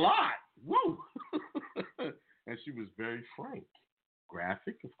said a lot. Woo! And she was very frank.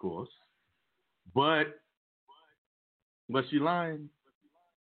 Graphic, of course. But was she lying?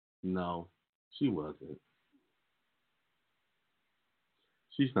 No, she wasn't.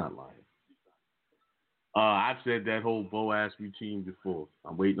 She's not lying. I've said that whole Boaz routine before.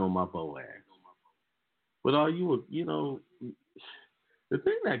 I'm waiting on my Boaz. But are you, the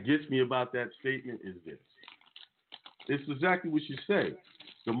thing that gets me about that statement is this. It's exactly what you say.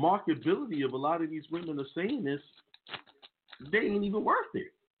 The marketability of a lot of these women are saying this, they ain't even worth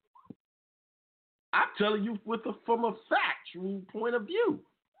it. I'm telling you from a factual point of view.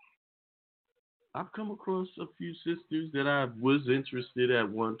 I've come across a few sisters that I was interested at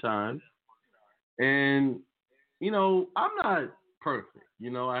one time. And, I'm not perfect.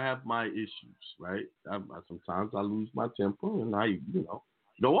 I have my issues, right? Sometimes I lose my temper and I,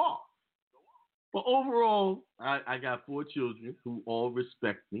 go off. But overall, I got 4 children who all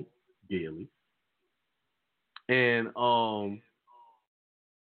respect me daily. And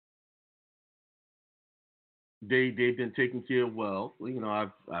they've been taken care of well. I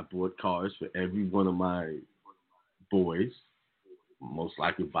bought cars for every one of my boys. Most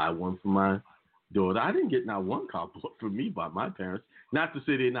likely buy one for my daughter. I didn't get not one car bought for me by my parents. Not to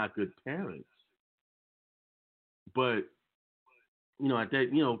say they're not good parents. But at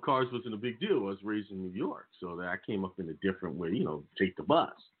that, cars wasn't a big deal. I was raised in New York, so that I came up in a different way, take the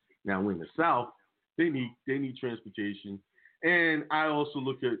bus. Now, in the South, they need transportation. And I also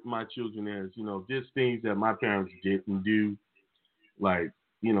look at my children as, there's things that my parents didn't do. Like,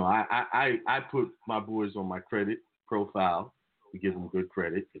 I put my boys on my credit profile to give them good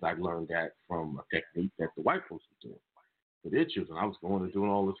credit because I learned that from a technique that the white folks were doing. For their children, I was going and doing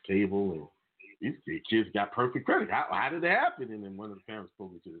all this cable, and these kids got perfect credit. How did that happen? And then one of the parents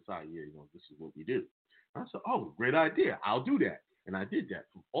pulled me to the side, this is what we do. I said, oh, great idea. I'll do that. And I did that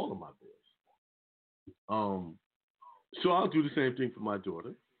for all of my boys. So I'll do the same thing for my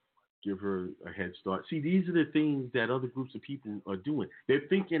daughter, give her a head start. See, these are the things that other groups of people are doing. They're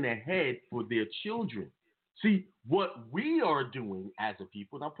thinking ahead for their children. See, what we are doing as a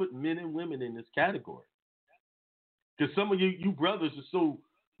people, and I'm putting men and women in this category, because some of you brothers are so,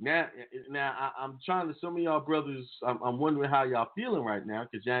 now I'm trying to, some of y'all brothers, I'm wondering how y'all feeling right now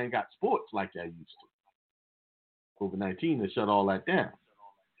because y'all ain't got sports like y'all used to. COVID-19 has shut all that down.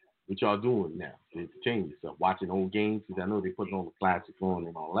 What y'all doing now to entertain yourself? Watching old games because I know they're putting on the classic on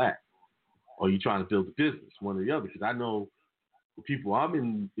and all that. Or you trying to build a business, one or the other. Because I know the people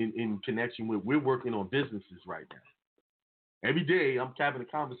I'm in connection with, we're working on businesses right now. Every day I'm having a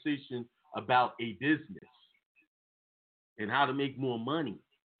conversation about a business and how to make more money.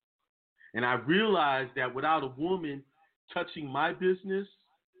 And I realized that without a woman touching my business,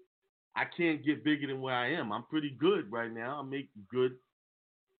 I can't get bigger than where I am. I'm pretty good right now. I make good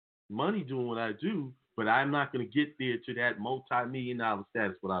money doing what I do, but I'm not going to get there to that multi-million-dollar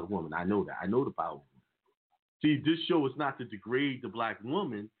status without a woman. I know that. I know the power. See, this show is not to degrade the black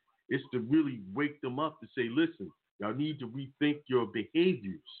woman. It's to really wake them up to say, listen, y'all need to rethink your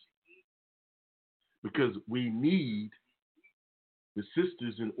behaviors because we need the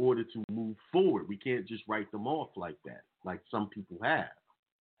sisters in order to move forward. We can't just write them off like that, like some people have.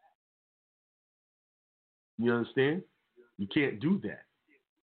 You understand? You can't do that.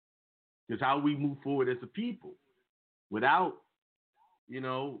 Because how we move forward as a people without,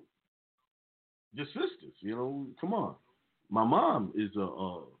 your sisters, come on. My mom is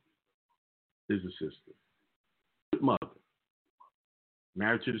a sister. Good mother.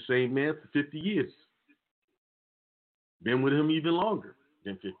 Married to the same man for 50 years. Been with him even longer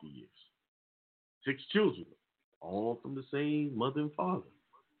than 50 years. 6 children, all from the same mother and father.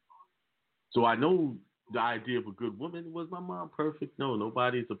 So I know the idea of a good woman. Was my mom perfect? No,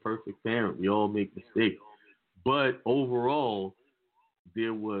 nobody's a perfect parent. We all make mistakes. But overall,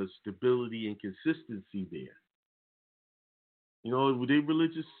 there was stability and consistency there. They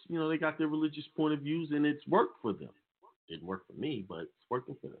religious, they got their religious point of views and it's worked for them. It didn't work for me, but it's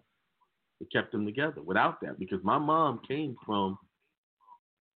working for them. It kept them together without that because my mom came from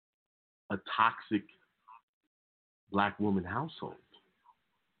a toxic black woman household.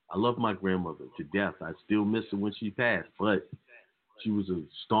 I love my grandmother to death. I still miss her when she passed, but she was a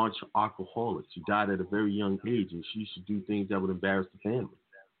staunch alcoholic. She died at a very young age, and she used to do things that would embarrass the family.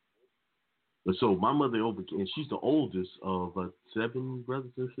 But so my mother overcame, and she's the oldest of 7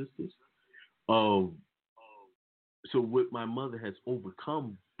 brothers and sisters. So what my mother has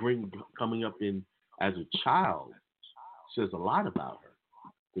overcome coming up in as a child says a lot about her,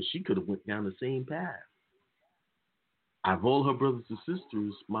 because she could have went down the same path. Out of all her brothers and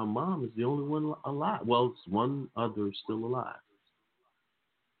sisters, my mom is the only one alive. Well, it's one other still alive.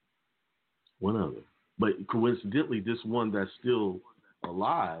 One other. But coincidentally, this one that's still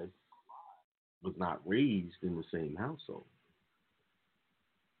alive was not raised in the same household.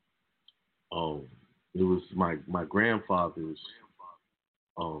 It was my grandfather's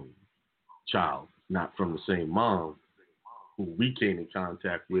child, not from the same mom, who we came in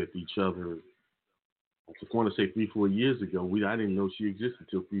contact with each other. I just want to say 3-4 years ago. I didn't know she existed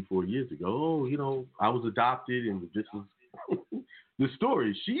until 3-4 years ago. Oh, I was adopted, and this is the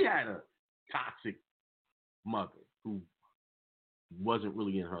story. She had a toxic mother who wasn't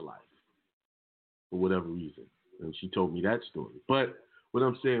really in her life for whatever reason, and she told me that story. But what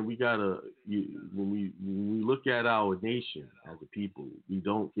I'm saying, we gotta when we look at our nation as a people, we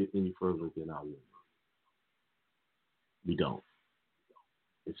don't get any further than our women. We don't.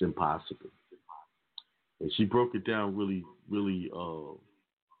 It's impossible. And she broke it down really, really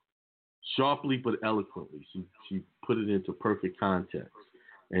sharply but eloquently. She put it into perfect context.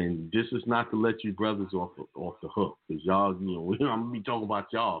 And this is not to let you brothers off the hook, because y'all, I'm gonna be talking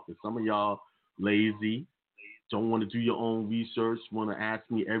about y'all, because some of y'all lazy, don't want to do your own research, want to ask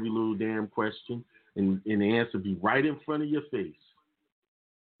me every little damn question, and the answer be right in front of your face.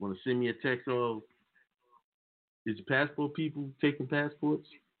 Want to send me a text of, is the passport people taking passports?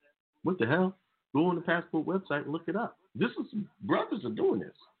 What the hell? Go on the passport website and look it up. Brothers are doing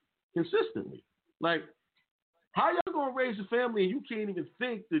this consistently. Like, how y'all gonna raise a family and you can't even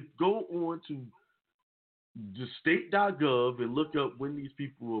think to go on to the state.gov and look up when these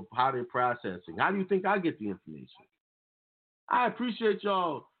people are, how they're processing? How do you think I get the information? I appreciate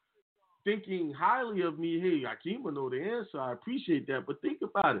y'all thinking highly of me. Hey, Akeem will know the answer. I appreciate that. But think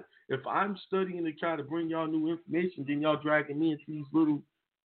about it. If I'm studying to try to bring y'all new information, then y'all dragging me into these little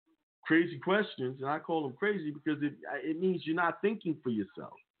crazy questions, and I call them crazy because it means you're not thinking for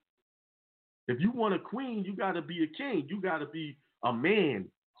yourself. If you want a queen, you got to be a king. You got to be a man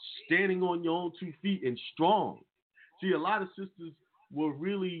standing on your own 2 feet and strong. See, a lot of sisters were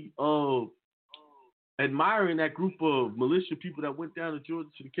really admiring that group of militia people that went down to Georgia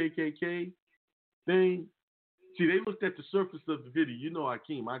to the KKK thing. See, they looked at the surface of the video. You know,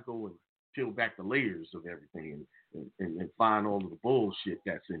 Akeem, I go and peel back the layers of everything and find all of the bullshit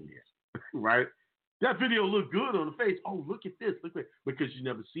that's in there, right? That video looked good on the face. Oh, look at this. Look at, because you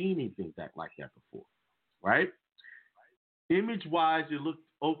never seen anything like that before, right? Image-wise, it looked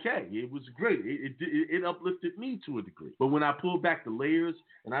okay. It was great. It uplifted me to a degree. But when I pulled back the layers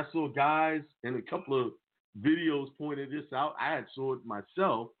and I saw guys and a couple of videos pointed this out, I had saw it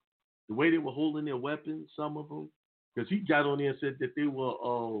myself, the way they were holding their weapons, some of them, because he got on there and said that they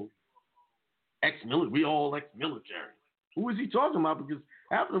were ex-military. We all ex-military. Who is he talking about? Because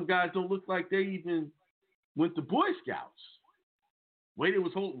half of them guys don't look like they even went to Boy Scouts. The way they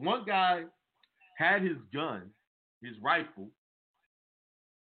was holding, one guy had his gun, his rifle,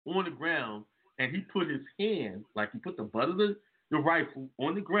 on the ground, and he put his hand, like he put the butt of the rifle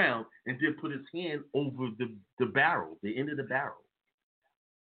on the ground, and then put his hand over the barrel, the end of the barrel,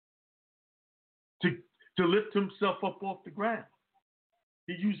 to lift himself up off the ground.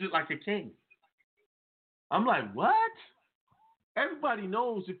 He used it like a cane. I'm like, what? Everybody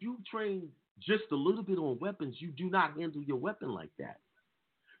knows if you train just a little bit on weapons, you do not handle your weapon like that.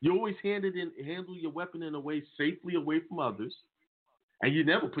 You always handle your weapon in a way safely away from others, and you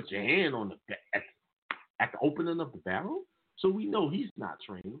never put your hand on at the opening of the barrel. So we know he's not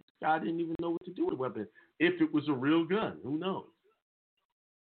trained. God didn't even know what to do with a weapon. If it was a real gun, who knows?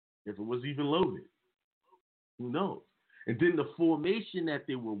 If it was even loaded, who knows? And then the formation that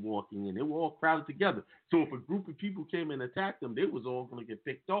they were walking in, they were all crowded together. So if a group of people came and attacked them, they was all going to get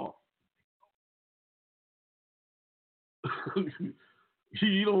picked off.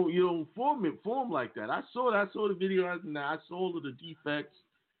 You don't form like that. I saw the video, and I saw all of the defects.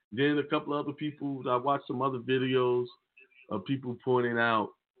 Then a couple of other people, I watched some other videos of people pointing out,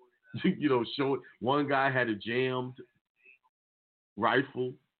 showing one guy had a jammed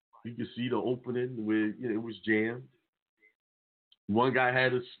rifle. You could see the opening where it was jammed. One guy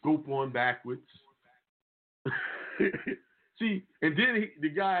had a scope on backwards. See, and then the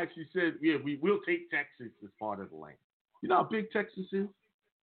guy actually said, yeah, we will take Texas as part of the land. You know how big Texas is?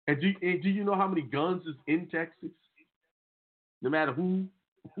 And do you know how many guns is in Texas? No matter who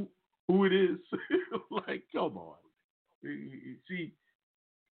it is. Like, come on. See,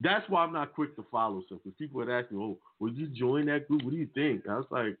 that's why I'm not quick to follow stuff. Because people would ask me, oh, will you join that group? What do you think? I was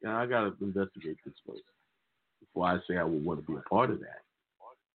like, I got to investigate this first before I say I would want to be a part of that.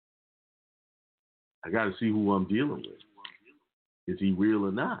 I got to see who I'm dealing with. Is he real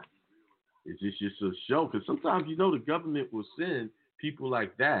or not? Is this just a show? Because sometimes, the government will send people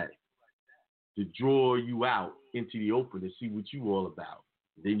like that to draw you out into the open and see what you all about.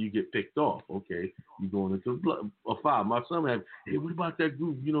 Then you get picked off. Okay, you going into a file. My son had, hey, what about that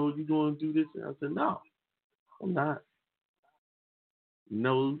group? You going to do this? And I said, no, I'm not.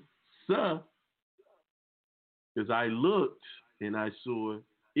 No, sir. Because I looked and I saw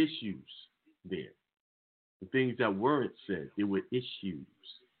issues there. The things that weren't said, there were issues.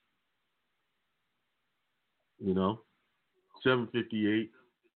 7:58,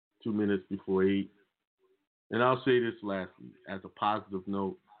 2 minutes before 8. And I'll say this lastly, as a positive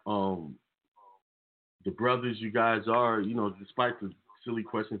note, the brothers you guys are, despite the silly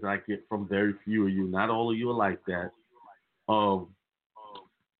questions I get from very few of you, not all of you are like that, y'all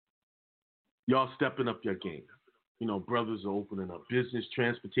stepping up your game. Brothers are opening up business,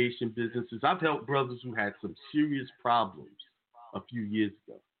 transportation businesses. I've helped brothers who had some serious problems a few years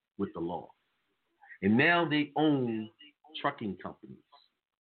ago with the law. And now they own trucking companies.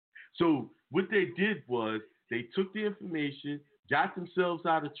 So what they did was they took the information, got themselves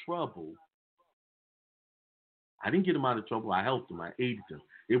out of trouble. I didn't get them out of trouble. I helped them. I aided them.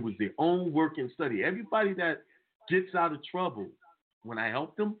 It was their own work and study. Everybody that gets out of trouble, when I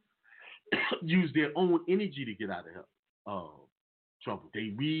help them, use their own energy to get out of trouble.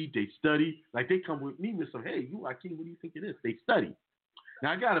 They read, they study. Like they come with me and say, hey, you Akeem, what do you think it is? They study.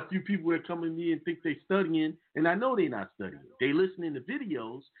 Now, I got a few people that come to me and think they're studying, and I know they're not studying. They listening to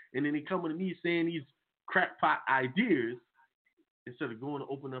videos, and then they come to me saying these crackpot ideas instead of going to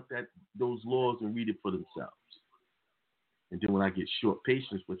open up those laws and read it for themselves. And then when I get short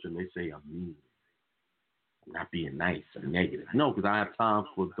patience with them, they say I'm mean. I'm not being nice or negative. No, because I have time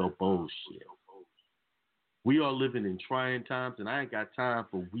for the bullshit. We are living in trying times, and I ain't got time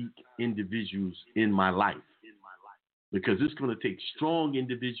for weak individuals in my life. Because it's going to take strong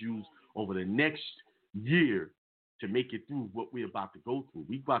individuals over the next year to make it through what we're about to go through.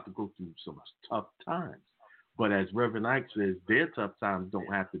 We're about to go through some tough times. But as Reverend Ike says, their tough times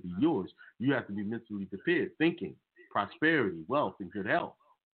don't have to be yours. You have to be mentally prepared, thinking, prosperity, wealth, and good health.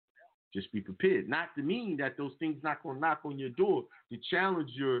 Just be prepared. Not to mean that those things not going to knock on your door to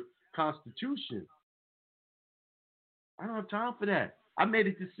challenge your constitution. I don't have time for that. I made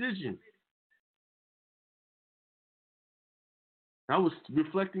a decision. I was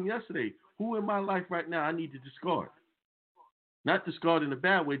reflecting yesterday. Who in my life right now I need to discard? Not discard in a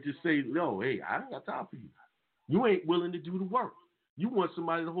bad way. Just say, no, hey, I don't got time for you. You ain't willing to do the work. You want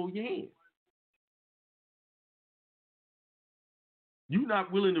somebody to hold your hand. You're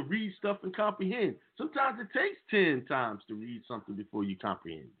not willing to read stuff and comprehend. Sometimes it takes 10 times to read something before you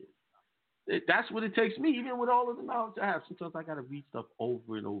comprehend it. That's what it takes me, even with all of the knowledge I have. Sometimes I got to read stuff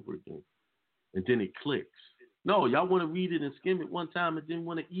over and over again. And then it clicks. No, y'all want to read it and skim it one time and then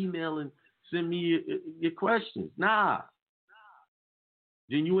want to email and send me your questions. Nah.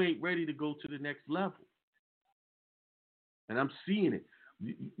 Then you ain't ready to go to the next level. And I'm seeing it.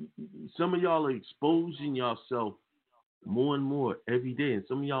 Some of y'all are exposing yourself more and more every day. And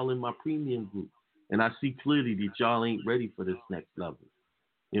some of y'all in my premium group. And I see clearly that y'all ain't ready for this next level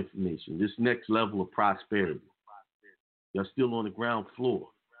information, this next level of prosperity. Y'all still on the ground floor.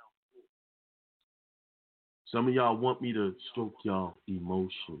 Some of y'all want me to stroke y'all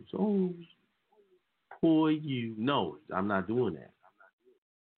emotions. Oh, poor you. No, I'm not doing that.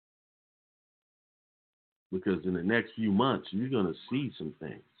 Because in the next few months, you're going to see some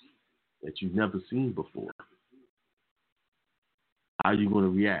things that you've never seen before. How are you going to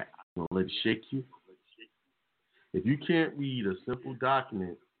react? You going to let it shake you? If you can't read a simple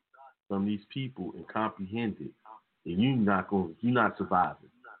document from these people and comprehend it, then you're not surviving.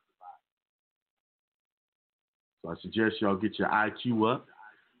 So I suggest y'all get your IQ up,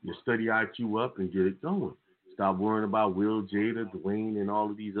 your study IQ up, and get it going. Stop worrying about Will, Jada, Dwayne, and all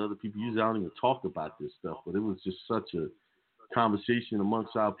of these other people. Usually I don't even talk about this stuff, but it was just such a conversation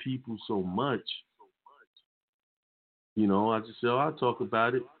amongst our people so much. I just said, I'll talk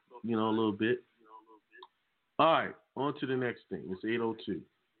about it, a little bit. All right, on to the next thing. It's 8:02.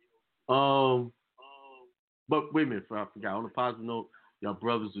 But wait a minute, I forgot. On a positive note, y'all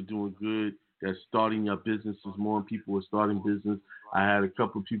brothers are doing good. They're starting your businesses. More people are starting business. I had a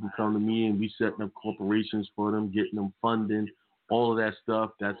couple of people come to me, and we setting up corporations for them, getting them funding, all of that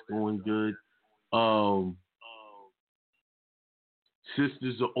stuff. That's going good.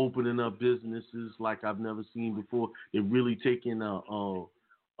 Sisters are opening up businesses like I've never seen before. They're really taking a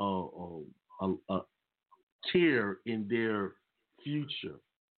care in their future.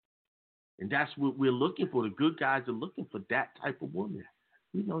 And that's what we're looking for. The good guys are looking for that type of woman.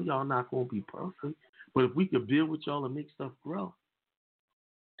 We know y'all not going to be perfect, but if we could build with y'all and make stuff grow,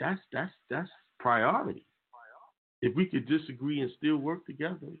 that's priority. If we could disagree and still work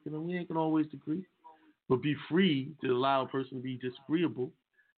together, we ain't going to always agree, but be free to allow a person to be disagreeable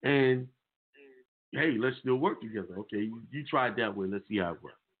and, hey, let's still work together. Okay, you tried that way. Let's see how it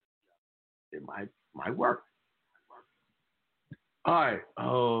works. It might work. All right.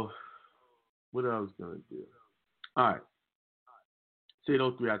 What I was going to do? All right.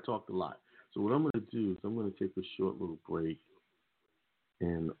 803, I talked a lot. So what I'm going to do is I'm going to take a short little break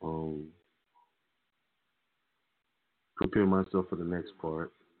and prepare myself for the next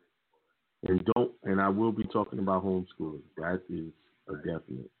part. And I will be talking about homeschooling. That is a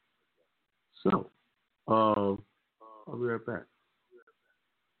definite. So, I'll be right back.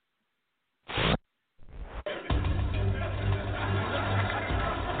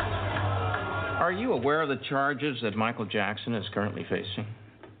 Are you aware of the charges that Michael Jackson is currently facing?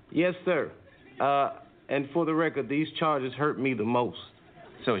 Yes, sir. And for the record, these charges hurt me the most.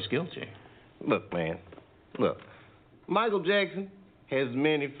 So he's guilty. Look, man. Look. Michael Jackson has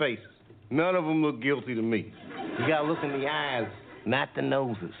many faces. None of them look guilty to me. You gotta look in the eyes, not the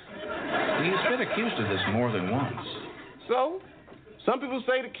noses. He's been accused of this more than once. So? Some people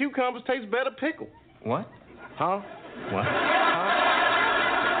say the cucumbers taste better pickled. What? Huh? What? Huh?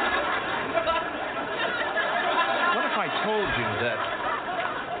 What if I told you that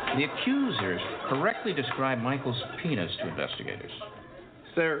the accusers correctly described Michael's penis to investigators?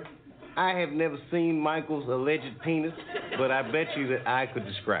 Sir, I have never seen Michael's alleged penis, but I bet you that I could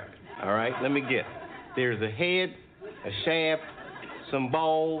describe it. All right? Let me guess. There's a head, a shaft, some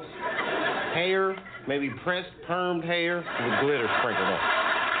balls, hair, maybe pressed, permed hair with glitter sprinkled on.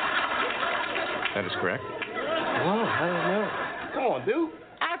 That is correct. Well, I don't know. Come on, dude.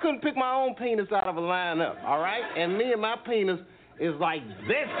 I couldn't pick my own penis out of a lineup, all right? And me and my penis is like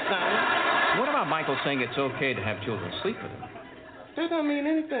this, son. What about Michael saying it's okay to have children sleep with him? That doesn't mean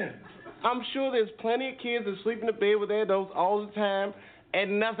anything. I'm sure there's plenty of kids that sleep in the bed with their adults all the time,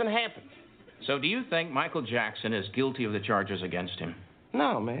 and nothing happens. So do you think Michael Jackson is guilty of the charges against him?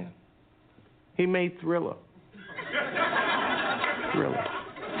 No, man. He made Thriller. Thriller.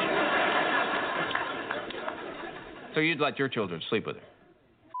 So you'd let your children sleep with her?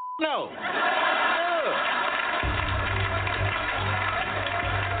 No.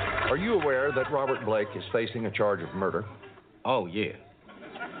 Are you aware that Robert Blake is facing a charge of murder? Oh, yeah.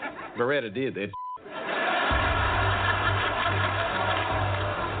 Beretta did that.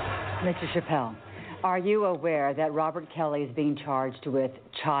 Mr. Chappelle, are you aware that Robert Kelly is being charged with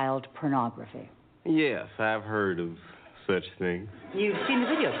child pornography? Yes, I've heard of such things. You've seen the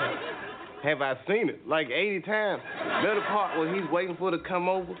videotape? Have I seen it? Like 80 times. Better part where he's waiting for it to come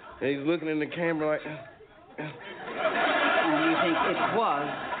over, and he's looking in the camera like... And you think it was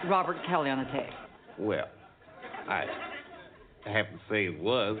Robert Kelly on the tape? Well, I have to say it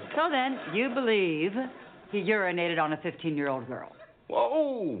was. So then, you believe he urinated on a 15-year-old girl?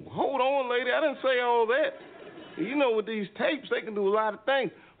 Whoa, hold on, lady. I didn't say all that. You know, with these tapes, they can do a lot of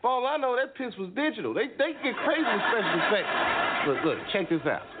things. For all I know, that piss was digital. They get crazy with special effects. Look, check this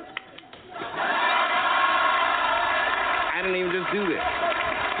out. I didn't even just do that.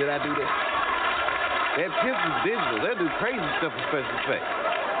 Did I do that? That piss was digital. They'll do crazy stuff with special effects.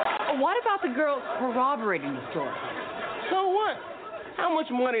 What about the girl corroborating the story? So what? How much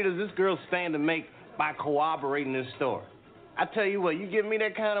money does this girl stand to make by corroborating this story? I tell you what, you give me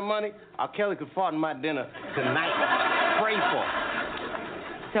that kind of money, R. Kelly could fart in my dinner tonight. Pray for it.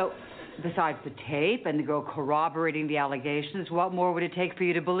 So, besides the tape and the girl corroborating the allegations, what more would it take for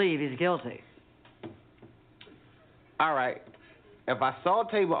you to believe he's guilty? All right. If I saw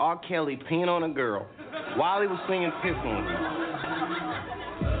a tape of R. Kelly peeing on a girl while he was singing Piss on her,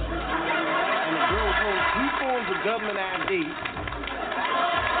 and the girl was holding 2 forms of government ID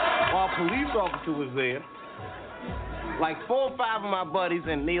while a police officer was there, like 4 or 5 of my buddies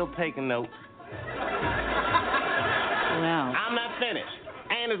and Neil taking notes. Wow. I'm not finished.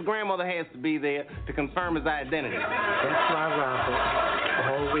 And his grandmother has to be there to confirm his identity. That's why Robert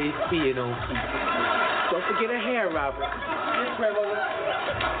always being on TV. Don't forget her hair, Robert. Yes, grandmother.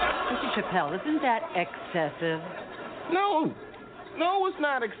 Mr. Chappelle, isn't that excessive? No, it's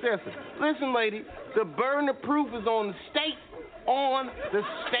not excessive. Listen, lady, the burden of proof is on the state. On the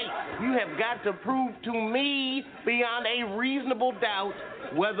state. You have got to prove to me beyond a reasonable doubt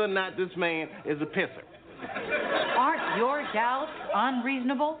whether or not this man is a pisser. Aren't your doubts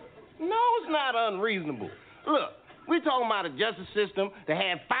unreasonable? No, it's not unreasonable. Look, we're talking about a justice system that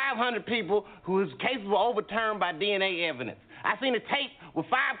had 500 people who is capable of overturned by DNA evidence. I seen a tape with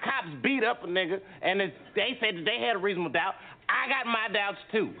 5 cops beat up a nigga, and they said that they had a reasonable doubt. I got my doubts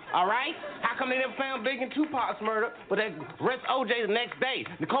too, all right? How come they never found Big and Tupac's murder, but they arrest OJ the next day?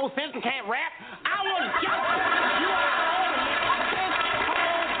 Nicole Simpson can't rap? I want to jump. You are on this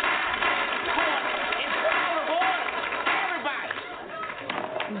whole court in power of order. Everybody.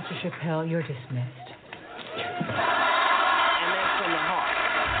 Mr. Chappelle, you're dismissed. And that's from the heart.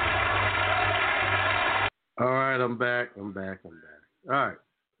 All right, I'm back. All right.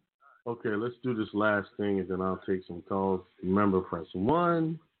 Okay, let's do this last thing, and then I'll take some calls. Remember, press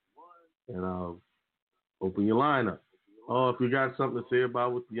 1, and I'll open your line up. Oh, if you got something to say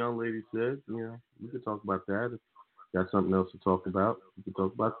about what the young lady said, we can talk about that. If you got something else to talk about, we can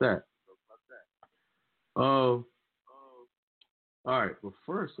talk about that. Oh, all right. Well,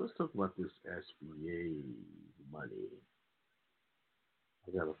 first, let's talk about this SBA money.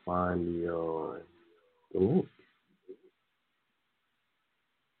 I gotta find the link.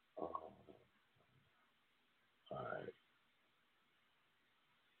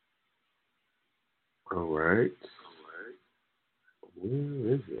 All right.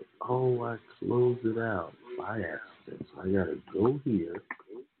 Where is it? Oh, I closed it out by accident. So I gotta go here.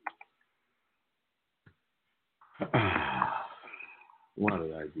 Why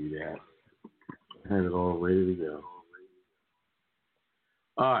did I do that? I had it all ready to go.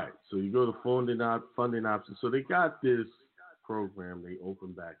 All right. So you go to funding options. So they got this program they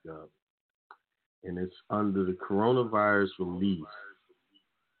opened back up, and it's under the coronavirus relief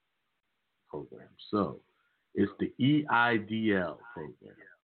program. So it's the EIDL program.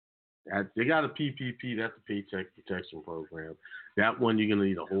 They got a PPP, that's the Paycheck Protection Program. That one you're going to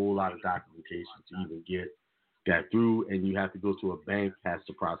need a whole lot of documentation to even get that through, and you have to go to a bank has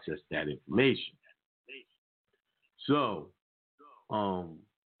to process that information. So,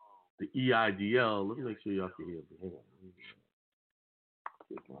 the EIDL, let me make sure y'all can hear me. Hang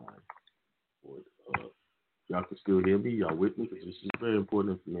on. Y'all can still hear me? Y'all with me? Because this is very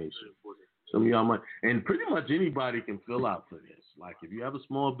important information. Some of y'all might, and pretty much anybody can fill out for this. Like if you have a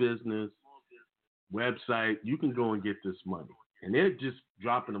small business, website, you can go and get this money. And they're just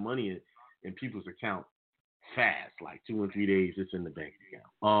dropping the money in people's account fast, like 2 and 3 days, it's in the bank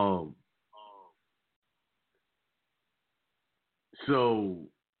account. So,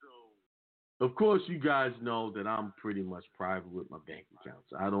 of course, you guys know that I'm pretty much private with my bank accounts.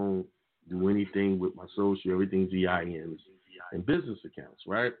 I don't do anything with my social, everything's EINs and business accounts,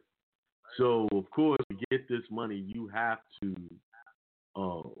 right? So, of course, to get this money, you have to,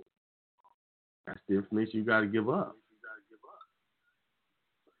 that's the information you got to give up.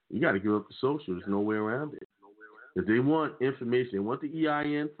 You got to give up the social. There's no way around it. If they want information, they want the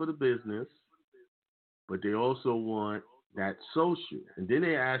EIN for the business, but they also want that social. And then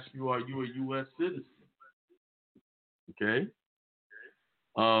they ask you, are you a U.S. citizen? Okay?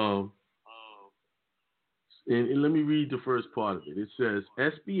 And let me read the first part of it. It says,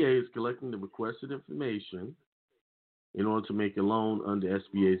 SBA is collecting the requested information in order to make a loan under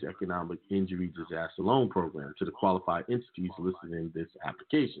SBA's Economic Injury Disaster Loan Program to the qualified entities listed in this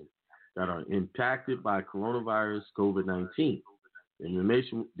application that are impacted by coronavirus COVID-19. The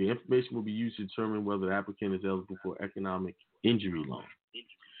information will be used to determine whether the applicant is eligible for economic injury loan.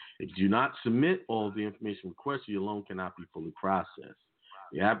 If you do not submit all the information requested, your loan cannot be fully processed.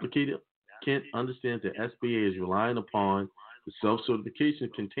 The applicant understands that SBA is relying upon the self-certification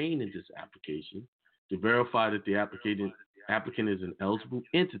contained in this application to verify that the applicant is an eligible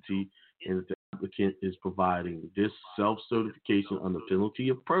entity and that the applicant is providing this self-certification under penalty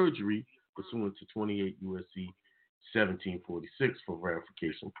of perjury pursuant to 28 U.S.C. 1746 for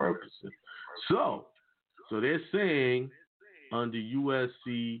verification purposes. So they're saying under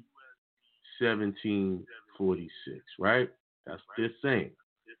U.S.C. 1746, right? That's what they're saying.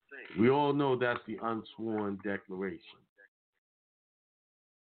 We all know that's the unsworn declaration,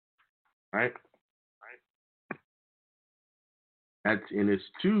 right? And it's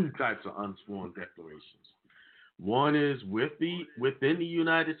two types of unsworn declarations. One is within the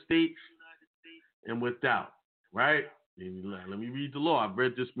United States and without, right? And let me read the law. I've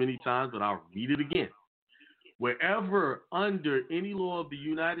read this many times, but I'll read it again. Wherever under any law of the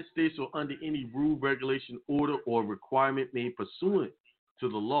United States or under any rule, regulation, order, or requirement made pursuant to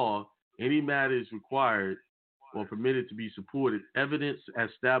the law, any matter is required or permitted to be supported, evidence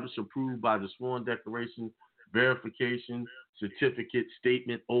established, approved by the sworn declaration, verification, certificate,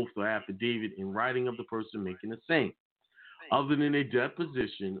 statement, oath, or affidavit in writing of the person making the same. Other than a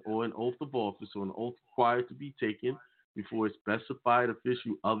deposition or an oath of office or an oath required to be taken before a specified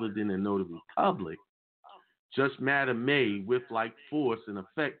official other than a notary public, such matter may, with like force and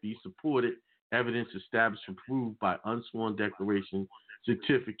effect, be supported evidence established and proved by unsworn declaration,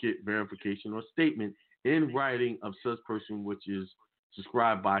 certificate, verification, or statement in writing of such person which is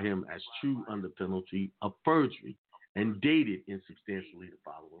subscribed by him as true under penalty of perjury and dated in substantially the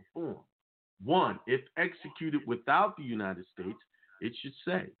following form. 1. If executed without the United States, it should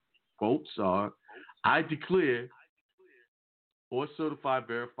say, quotes are, I declare or certify,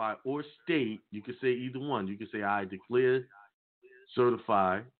 verify, or state. You can say either one. You can say I declare,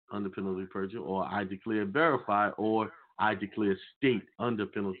 certify under penalty of perjury, or I declare, verify, or I declare, state under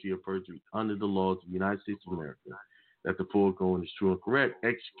penalty of perjury under the laws of the United States of America that the foregoing is true and correct.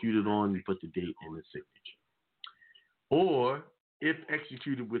 Executed on, you put the date and the signature. Or if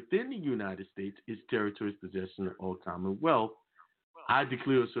executed within the United States, its territories, possession, or Commonwealth, I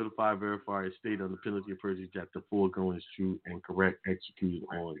declare, certify, verify, or state under penalty of perjury that the foregoing is true and correct. Executed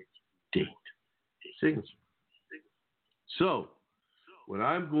on date. Signature. So, what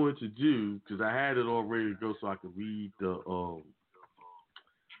I'm going to do, because I had it all ready to go so I could read the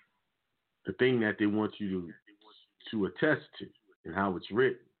thing that they want you to attest to and how it's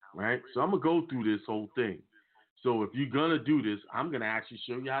written, right? So I'm going to go through this whole thing. So if you're going to do this, I'm going to actually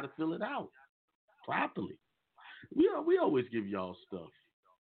show you how to fill it out properly. We always give y'all stuff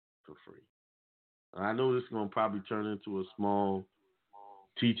for free. I know this is going to probably turn into a small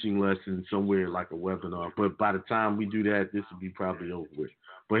teaching lesson somewhere like a webinar, but by the time we do that, this will be probably over with.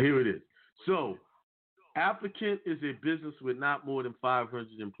 But here it is. So, applicant is a business with not more than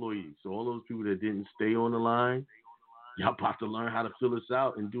 500 employees. So all those people that didn't stay on the line, y'all about to learn how to fill this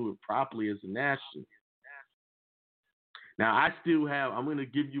out and do it properly as a national. Now, I'm going to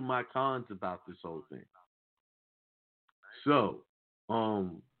give you my cons about this whole thing. So,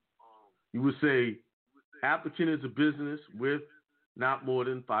 you would say applicant is a business with not more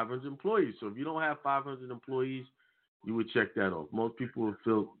than 500 employees. So if you don't have 500 employees, you would check that off. Most people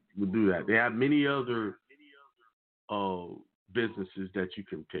would do that. They have many other businesses that you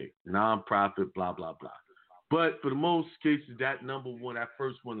can pick, nonprofit, blah, blah, blah. But for the most cases, that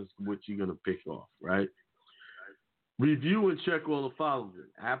first one is what you're going to pick off, right? Review and check all the following.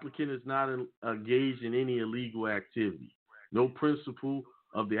 Applicant is not engaged in any illegal activity. No principal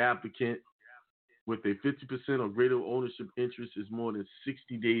of the applicant with a 50% or greater ownership interest is more than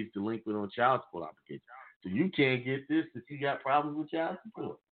 60 days delinquent on child support obligations. So you can't get this if you got problems with child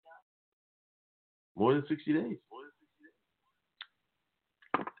support. More than 60 days.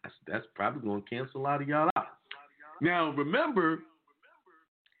 That's probably going to cancel a lot of y'all out. Now, remember,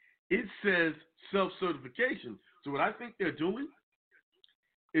 it says self-certification. So what I think they're doing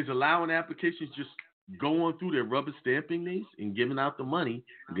is allowing applications just go on through their rubber stamping these and giving out the money,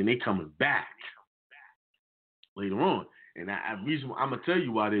 and then they coming back later on. And I'm going to tell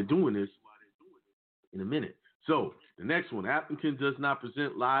you why they're doing this in a minute. So the next one, applicant does not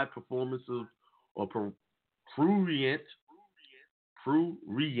present live performances or prurient,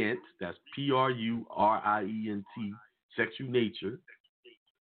 that's prurient, sexual nature,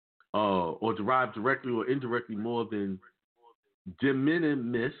 or derive directly or indirectly more than de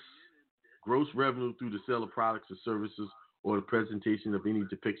minimis gross revenue through the sale of products or services or the presentation of any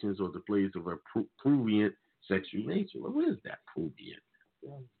depictions or displays of a prurient sexual nature. What is that, prurient?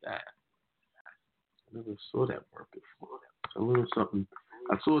 What is that? I never saw that word before. I learned something.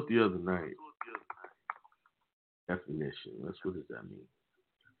 I saw it the other night. Definition. What does that mean?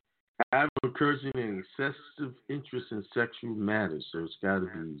 Having encouraging an excessive interest in sexual matters. So it's got to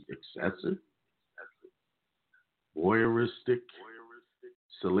be excessive, voyeuristic,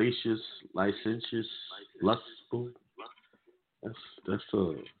 salacious, licentious, lustful. That's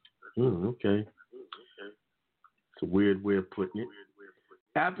okay. It's a weird way of putting it.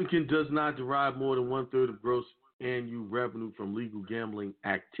 Applicant does not derive more than 1/3 of gross annual revenue from legal gambling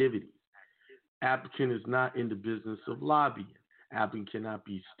activities. Applicant is not in the business of lobbying. Applicant cannot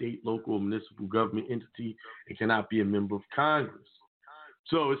be state, local, or municipal government entity and cannot be a member of Congress.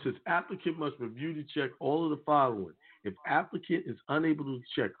 So it says applicant must review to check all of the following. If applicant is unable to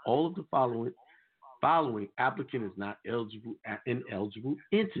check all of the following applicant is not an eligible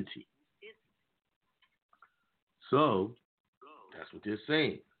entity. So that's what they're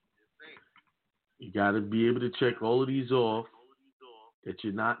saying. You got to be able to check all of these off, that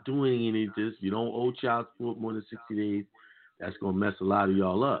you're not doing any of this. You don't owe child support more than 60 days. That's going to mess a lot of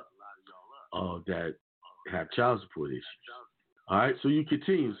y'all up that have child support issues. All right, so you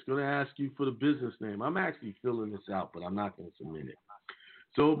continue. It's going to ask you for the business name. I'm actually filling this out, but I'm not going to submit it.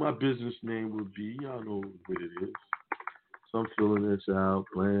 So my business name would be, y'all know what it is. So I'm filling this out.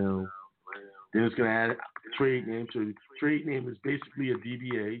 Blam. Then it's going to add trade name. So the trade name is basically a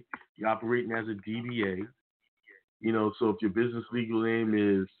DBA. You're operating as a DBA. You know, so if your business legal name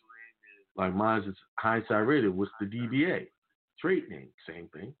is Like mine is Hindsight Radio. What's the DBA? Trade name, same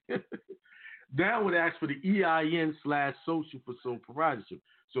thing. Now would ask for the EIN/social for sole proprietorship.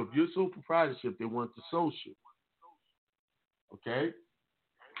 So if you're sole proprietorship, they want the social. Okay?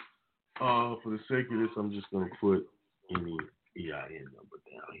 For the sake of this, I'm just going to put any EIN number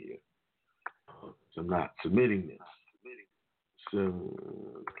down here. So I'm not submitting this. So,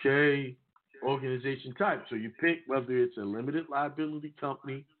 okay. Organization type. So you pick whether it's a limited liability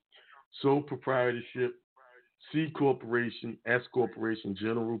company, sole proprietorship, C corporation, S corporation,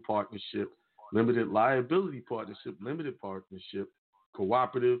 general partnership, limited liability partnership, limited partnership,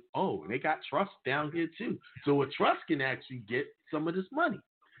 cooperative. Oh, and they got trust down here too. So a trust can actually get some of this money.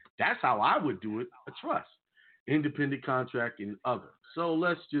 That's how I would do it, a trust. Independent contract and other. So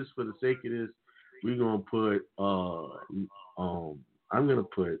let's just, for the sake of this, we're going to put, I'm going to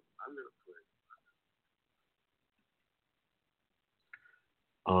put,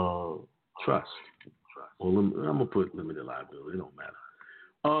 trust. Well, I'm going to put limited liability. It don't matter.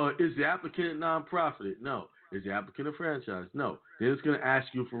 Is the applicant non-profited? No. Is the applicant a franchise? No. Then it's going to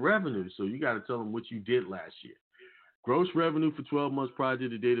ask you for revenue. So you got to tell them what you did last year. Gross revenue for 12 months prior to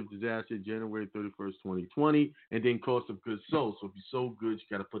the date of disaster, January 31st, 2020, and then cost of goods sold. So if you sold goods, you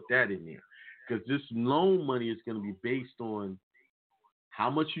got to put that in there. Because this loan money is going to be based on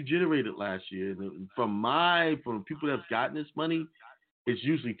how much you generated last year. And from people that have gotten this money, it's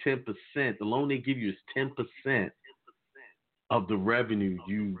usually 10%. The loan they give you is 10% of the revenue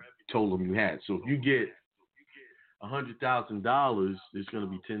you told them you had. So if you get $100,000, it's going to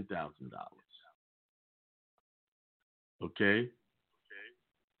be $10,000. Okay?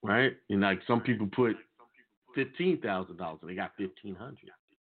 Right? And like some people put $15,000 and they got $1,500.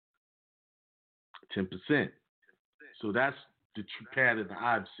 10%. So that's the pattern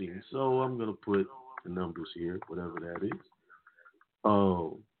I've seen. So I'm going to put the numbers here, whatever that is.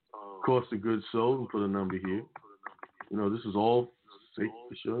 Cost of goods sold, and put a number here. You know, this is all safe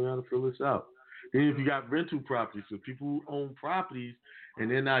to show you how to fill this out. Then if you got rental properties, so people who own properties and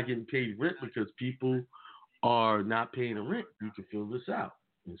they're not getting paid rent because people are not paying the rent, you can fill this out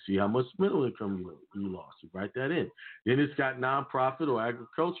and see how much rental income you lost. You write that in. Then it's got nonprofit or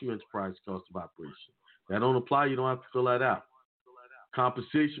agricultural enterprise cost of operation. That don't apply. You don't have to fill that out.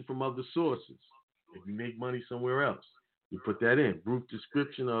 Compensation from other sources. If you make money somewhere else, you put that in. Brief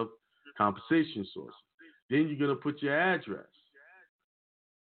description of compensation sources. Then you're going to put your address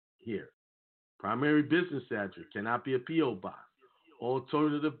here. Primary business address cannot be a P.O. box.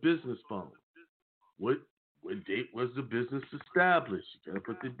 Alternative business phone. What date was the business established? You got to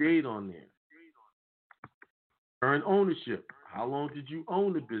put the date on there. Current ownership. How long did you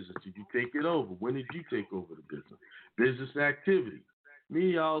own the business? Did you take it over? When did you take over the business? Business activity.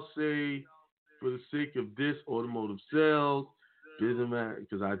 Me, I'll say, for the sake of this, automotive sales, business,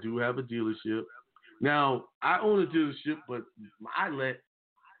 because I do have a dealership. Now, I own a dealership, but I let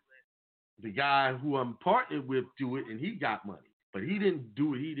the guy who I'm partnered with do it, and he got money. But he didn't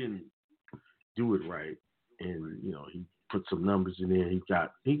do it. He didn't do it right. And, you know, he put some numbers in there. He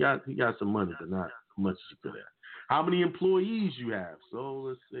got some money, but not much as he could have. How many employees you have? So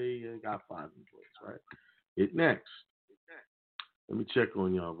let's say I got 5 employees, right? Hit next. Let me check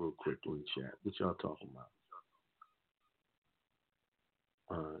on y'all real quick on the chat. What y'all talking about?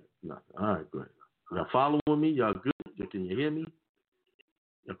 All right, nothing. All right, good. Y'all following me? Y'all good? Can you hear me?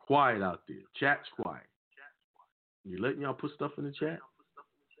 You're quiet out there. Chat's quiet. You letting y'all put stuff in the chat?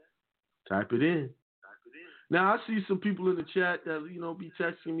 Type it in. Now, I see some people in the chat that, you know, be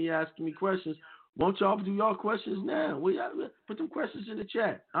texting me, asking me questions. Won't y'all do y'all questions now? Put them questions in the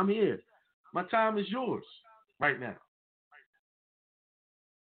chat. I'm here. My time is yours right now.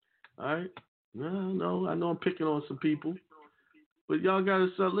 All right? No, I know I'm picking on some people. But y'all got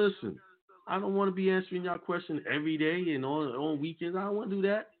to start listening. I don't want to be answering y'all questions every day and on weekends. I don't want to do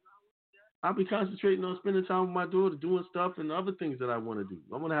that. I'll be concentrating on spending time with my daughter, doing stuff and other things that I want to do.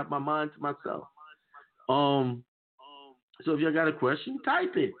 I want to have my mind to myself. So if y'all got a question,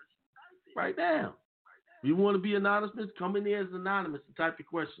 type it right now. If you want to be anonymous, come in there as anonymous and type your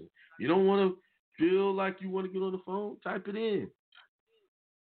question. You don't want to feel like you want to get on the phone, type it in.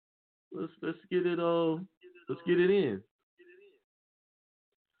 Let's get it in.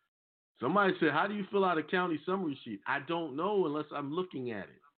 Somebody said, how do you fill out a county summary sheet? I don't know unless I'm looking at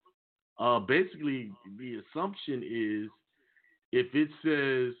it. Basically, the assumption is if it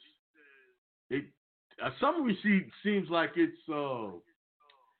says a summary sheet seems like it's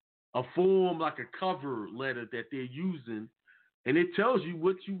a form, like a cover letter that they're using, and it tells you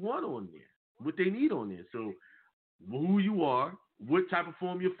what you want on there, what they need on there. So who you are, what type of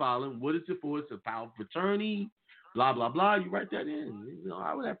form you're filing, what is it for? It's a power of attorney, blah, blah, blah. You write that in. You know,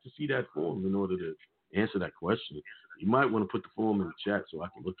 I would have to see that form in order to answer that question. You might want to put the form in the chat so I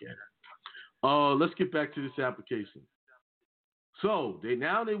can look at it. Let's get back to this application. So they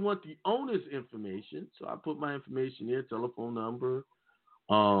want the owner's information. So I put my information here, telephone number.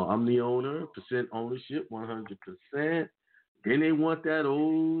 I'm the owner, percent ownership, 100%. Then they want that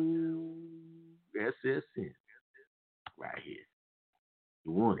old SSN right here.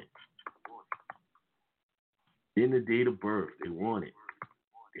 You want it. Then the date of birth, they want it.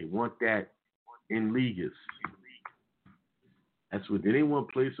 They want that in legis. That's what they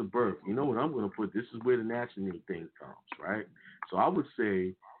want, place of birth. You know what I'm going to put? This is where the national thing comes, right? So I would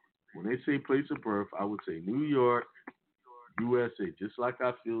say, when they say place of birth, I would say New York, USA, just like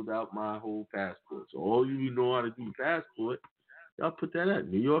I filled out my whole passport. So all you know how to do passport, y'all put that at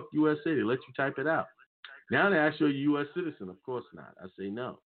New York, USA. They let you type it out. Now they ask you, are you a U.S. citizen? Of course not. I say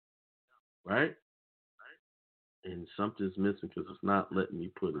no. Right? And something's missing because it's not letting me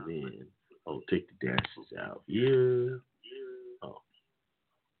put it in. Oh, take the dashes out. Yeah. Oh.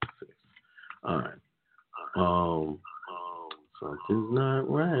 All right. Something's not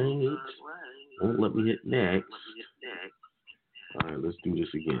right. Won't let me hit next. All right, let's do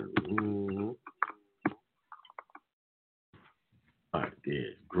this again. All right,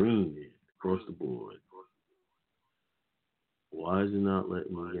 there. Green across the board. Why is it not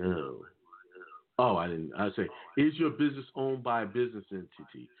letting me go? Oh, I say, is your business owned by a business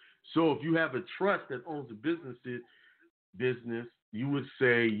entity? So if you have a trust that owns a business, you would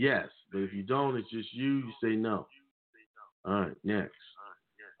say yes. But if you don't, it's just you say no. All right, next.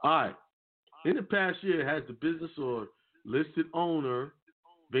 All right. In the past year, has the business or listed owner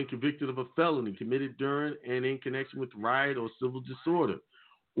been convicted of a felony committed during and in connection with riot or civil disorder?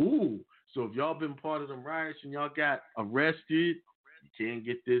 Ooh, so if y'all been part of them riots and y'all got arrested, you can't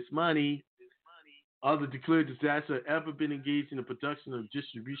get this money. Other declared disaster ever been engaged in the production or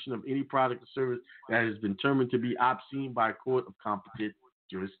distribution of any product or service that has been determined to be obscene by a court of competent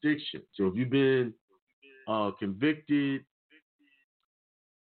jurisdiction. So if you've been convicted,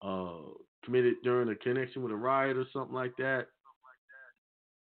 committed during a connection with a riot or something like that,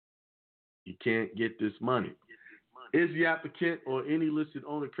 you can't get this money. Is the applicant or any listed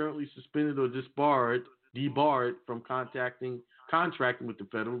owner currently suspended or debarred from contracting with the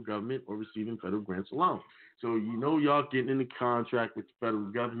federal government or receiving federal grants alone? So you know y'all getting in the contract with the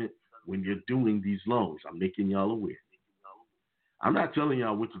federal government when you're doing these loans. I'm making y'all aware. I'm not telling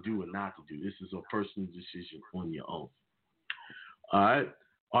y'all what to do or not to do. This is a personal decision on your own. All right.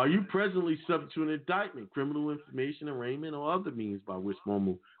 Are you presently subject to an indictment, criminal information, arraignment, or other means by which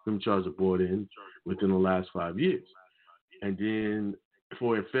formal criminal charges are brought in within the last 5 years? And then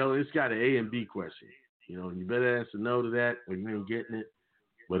for a felony, it's got an A and B question. You know, you better answer no to that or you ain't getting it.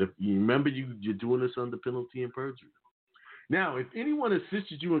 But if you remember, you're doing this under penalty and perjury. Now, if anyone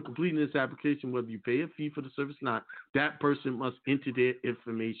assisted you in completing this application, whether you pay a fee for the service or not, that person must enter their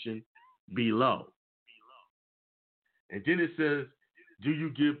information below. And then it says, do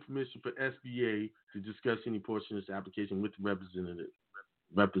you give permission for SBA to discuss any portion of this application with the representative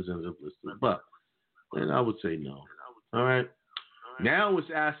listed above? And I would say no. All right. Now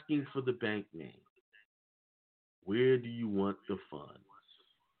it's asking for the bank name. Where do you want the funds?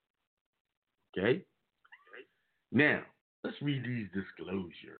 Okay. Now, let's read these disclosures.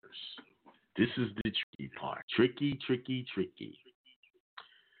 This is the tricky part. Tricky.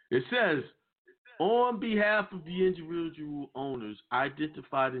 It says, on behalf of the individual owners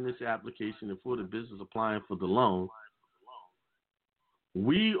identified in this application and for the business applying for the loan,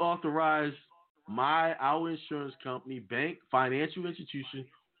 we authorize our insurance company, bank, financial institution,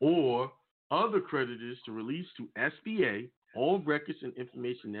 or other creditors to release to SBA all records and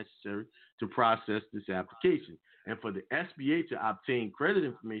information necessary to process this application, and for the SBA to obtain credit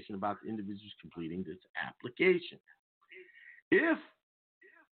information about the individuals completing this application. If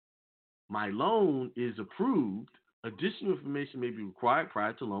my loan is approved, additional information may be required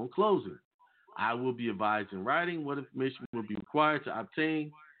prior to loan closing. I will be advised in writing what information will be required to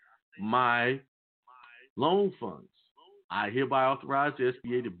obtain my loan funds. I hereby authorize the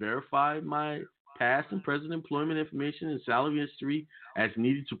SBA to verify my past and present employment information and salary history as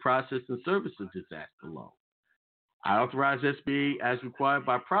needed to process and service a disaster loan. I authorize SBA, as required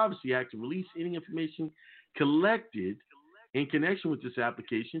by Privacy Act, to release any information collected in connection with this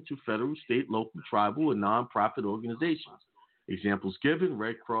application to federal, state, local, tribal, and nonprofit organizations. Examples given: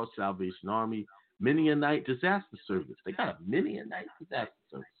 Red Cross, Salvation Army, Mennonite Disaster Service. They got a Mennonite Disaster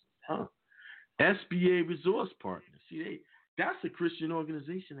Service. Huh. SBA Resource Partners. See, that's a Christian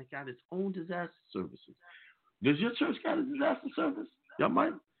organization that got its own disaster services. Does your church got a disaster service? Y'all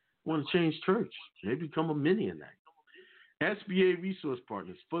might want to change church. Maybe become a Mennonite. SBA Resource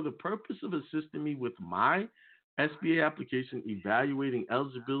Partners, for the purpose of assisting me with my SBA application evaluating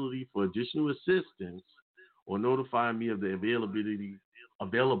eligibility for additional assistance or notifying me of the availability of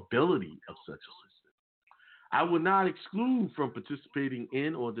such assistance. I will not exclude from participating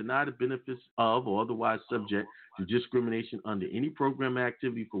in or deny the benefits of or otherwise subject to discrimination under any program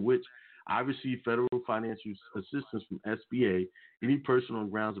activity for which I receive federal financial assistance from SBA, any person on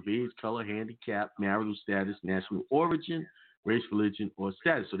grounds of age, color, handicap, marital status, national origin, race, religion, or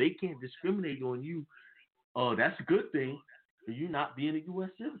status. So they can't discriminate on you. That's a good thing for you not being a U.S.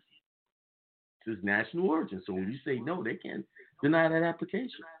 citizen. It says national origin. So when you say no, they can't deny that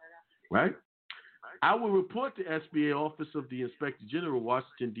application, right? I will report to SBA Office of the Inspector General,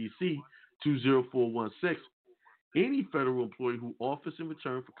 Washington, D.C., 20416, any federal employee who offers in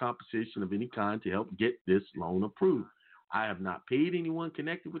return for compensation of any kind to help get this loan approved. I have not paid anyone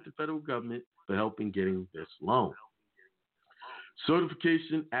connected with the federal government for helping getting this loan.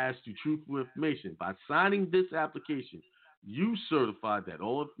 Certification as to truthful information. By signing this application, you certify that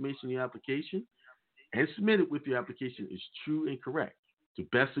all information in the application and submitted with your application is true and correct, to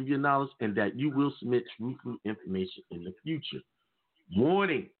best of your knowledge, and that you will submit truthful information in the future.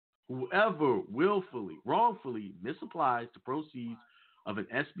 Warning: whoever willfully, wrongfully misapplies the proceeds of an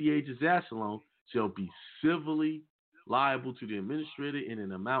SBA disaster loan shall be civilly liable to the administrator in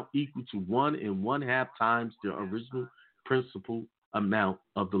an amount equal to 1 1/2 times the original principal amount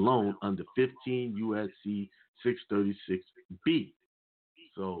of the loan under 15 U.S.C. 636B.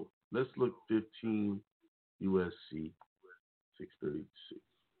 So let's look 15 U.S.C.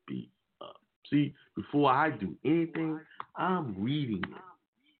 636B up. See, before I do anything, I'm reading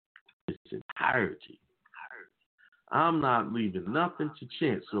it its entirety. I'm not leaving nothing to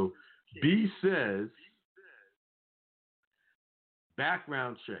chance. So B says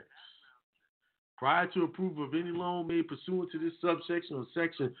background checks. Prior to approval of any loan made pursuant to this subsection or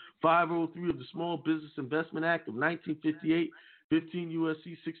Section 503 of the Small Business Investment Act of 1958, 15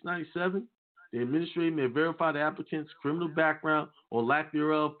 U.S.C. 697, the administrator may verify the applicant's criminal background or lack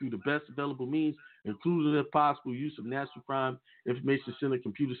thereof through the best available means, including if possible use of National Crime Information Center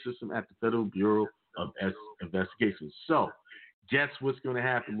computer system at the Federal Bureau of Investigation. So, guess what's going to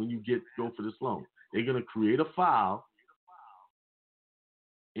happen when you go for this loan? They're going to create a file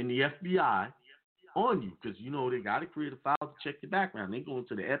in the FBI on you, because they got to create a file to check your background. They're going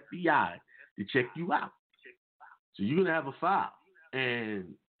to the FBI to check you out. So you're going to have a file.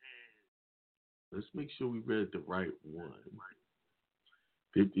 And let's make sure we read the right one.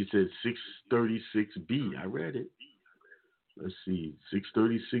 It says 636B. I read it. Let's see.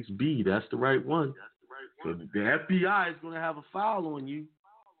 636B. That's the right one. So the FBI is going to have a file on you,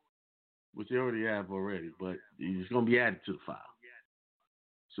 which they already have already, but it's going to be added to the file.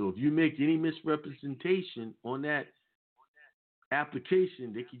 So if you make any misrepresentation on that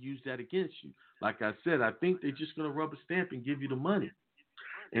application, they could use that against you. Like I said, I think they're just going to rubber stamp and give you the money.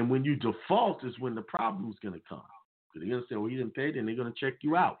 And when you default is when the problem is going to come. Because they're going to say, well, you didn't pay, then they're going to check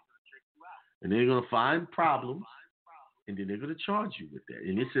you out. And they're going to find problems, and then they're going to charge you with that.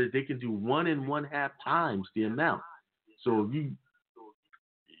 And it says they can do 1 1/2 times the amount. So if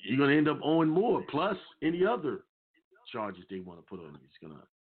you're going to end up owing more, plus any other charges they want to put on you.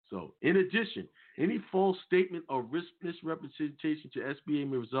 So, in addition, any false statement or misrepresentation to SBA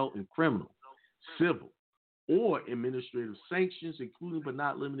may result in criminal, civil, or administrative sanctions, including but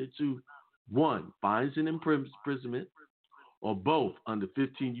not limited to 1, fines and imprisonment, or both under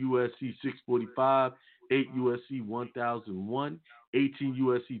 15 U.S.C. 645, 8 U.S.C. 1001, 18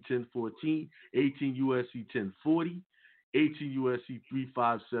 U.S.C. 1014, 18 U.S.C. 1040, 18 U.S.C.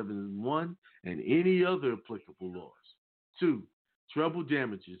 3571, and any other applicable laws. 2, treble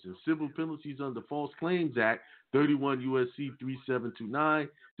damages and civil penalties under False Claims Act, 31 U.S.C. 3729.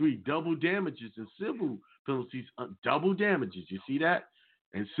 3, double damages and civil penalties, double damages, you see that?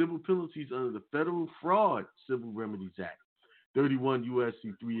 And civil penalties under the Federal Fraud Civil Remedies Act, 31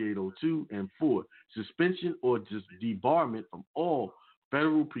 U.S.C. 3802. And 4, suspension or debarment from all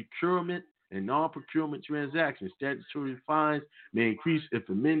federal procurement and non-procurement transactions. Statutory fines may increase if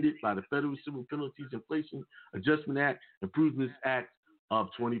amended by the Federal Civil Penalties Inflation Adjustment Act, Improvements Act of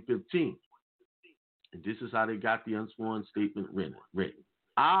 2015. And this is how they got the unsworn statement written.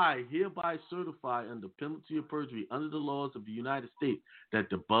 I hereby certify under penalty of perjury under the laws of the United States that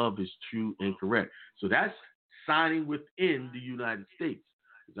the above is true and correct. So that's signing within the United States.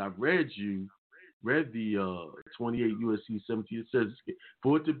 As I've read the 28 U.S.C. 17, it says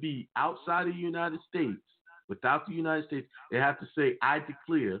for it to be outside of the United States, without the United States, they have to say, I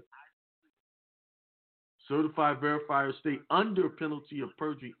declare certified verifier state under penalty of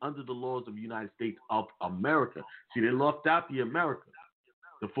perjury under the laws of the United States of America. See, they left out the America.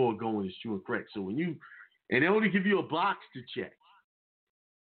 The foregoing is true and correct. So and they only give you a box to check.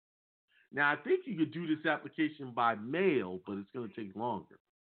 Now, I think you could do this application by mail, but it's going to take longer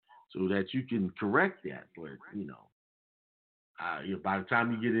so that you can correct that. But, by the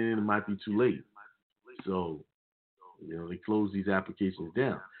time you get it in, it might be too late. So, they close these applications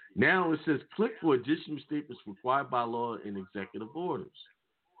down. Now it says click for additional statements required by law and executive orders.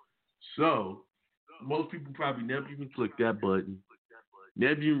 So, most people probably never even clicked that button,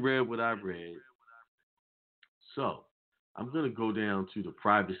 never even read what I read. So, I'm going to go down to the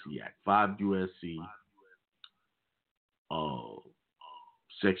Privacy Act, 5 U.S.C.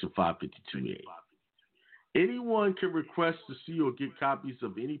 Section 552A. Anyone can request to see or get copies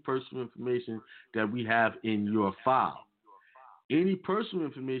of any personal information that we have in your file. Any personal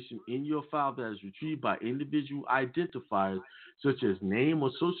information in your file that is retrieved by individual identifiers, such as name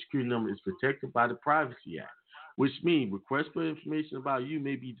or social security number, is protected by the Privacy Act, which means requests for information about you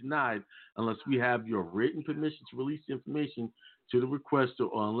may be denied unless we have your written permission to release the information to the requester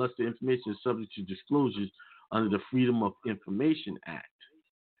or unless the information is subject to disclosures under the Freedom of Information Act.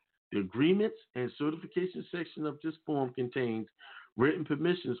 The agreements and certification section of this form contains written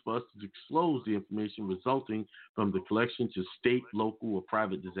permissions for us to disclose the information resulting from the collection to state, local, or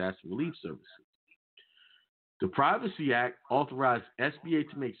private disaster relief services. The Privacy Act authorized SBA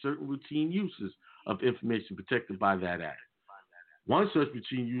to make certain routine uses of information protected by that act. One such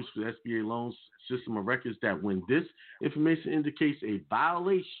routine use for the SBA loan system of records that when this information indicates a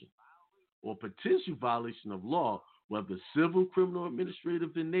violation or potential violation of law, whether civil, criminal, or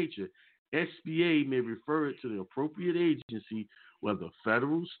administrative in nature, SBA may refer it to the appropriate agency, whether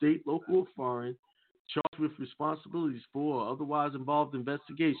federal, state, local, or foreign, charged with responsibilities for or otherwise involved in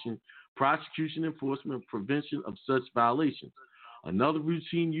investigation, prosecution, enforcement, and prevention of such violations. Another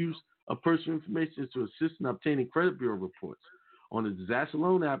routine use of personal information is to assist in obtaining credit bureau reports on the disaster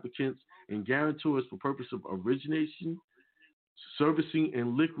loan applicants and guarantors for purpose of origination, servicing,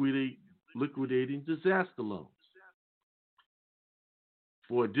 and liquidating disaster loans.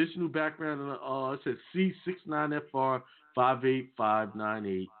 For additional background, it says C69FR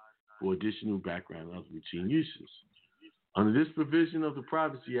 58598 for additional background on routine uses. Under this provision of the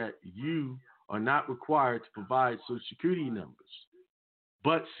Privacy Act, you are not required to provide Social Security numbers,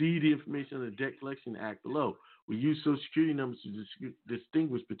 but see the information on the Debt Collection Act below. We use Social Security numbers to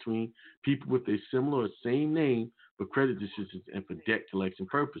distinguish between people with a similar or same name for credit decisions and for debt collection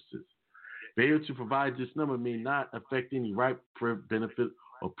purposes. Failure to provide this number may not affect any right, benefit,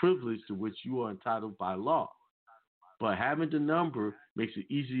 or privilege to which you are entitled by law. But having the number makes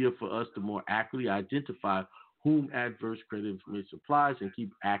it easier for us to more accurately identify whom adverse credit information applies and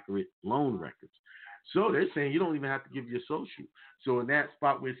keep accurate loan records. So they're saying you don't even have to give your social. So in that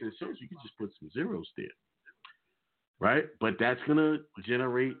spot where it says social, you can just put some zeros there, right? But that's going to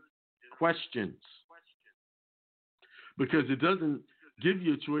generate questions because it doesn't give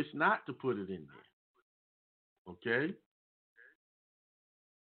you a choice not to put it in there, okay?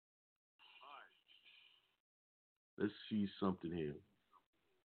 Let's see something here.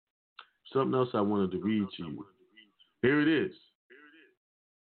 Something else I wanted to read to you. Here it is.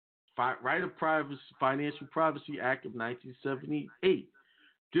 Right of Privacy, Financial Privacy Act of 1978.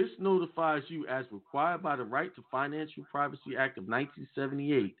 This notifies you, as required by the Right to Financial Privacy Act of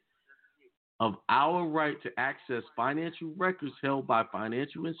 1978, of our right to access financial records held by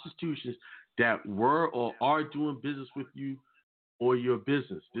financial institutions that were or are doing business with you or your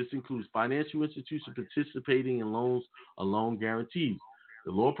business. This includes financial institutions participating in loans or loan guarantees.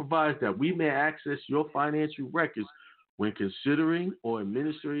 The law provides that we may access your financial records when considering or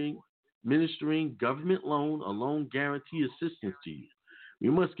administering government loan or loan guarantee assistance to you. We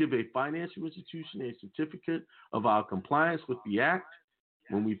must give a financial institution a certificate of our compliance with the Act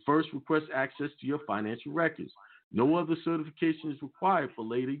when we first request access to your financial records. No other certification is required for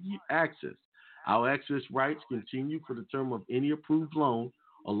later access. Our access rights continue for the term of any approved loan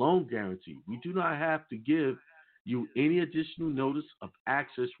or loan guarantee. We do not have to give you any additional notice of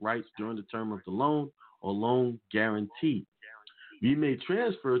access rights during the term of the loan or loan guarantee. We may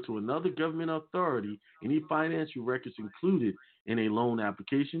transfer to another government authority any financial records included in a loan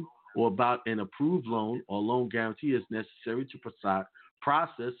application or about an approved loan or loan guarantee as necessary to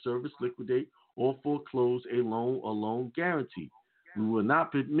process, service, liquidate, or foreclose a loan or loan guarantee. We will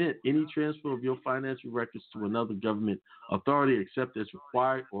not permit any transfer of your financial records to another government authority except as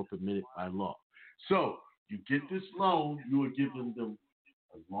required or permitted by law. So, you get this loan, you are giving them,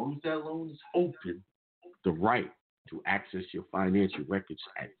 as long as that loan is open, the right to access your financial records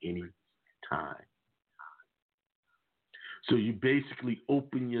at any time. So you basically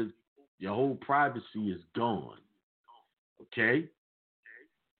open your whole privacy is gone. Okay?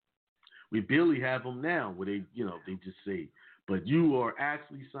 We barely have them now where they just say, but you are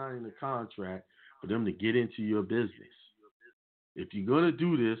actually signing a contract for them to get into your business. If you're going to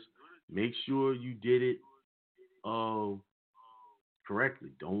do this, make sure you did it correctly.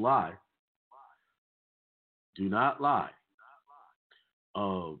 Don't lie. Do not lie.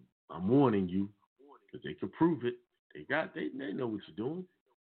 I'm warning you because they can prove it. They know what you're doing.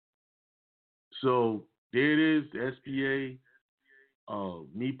 So there it is, the SBA.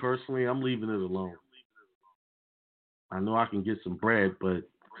 Me personally, I'm leaving it alone. I know I can get some bread, but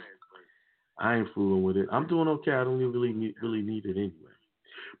I ain't fooling with it. I'm doing okay. I don't even really need it anyway.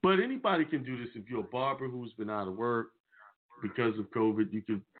 But anybody can do this. If you're a barber who's been out of work because of COVID, you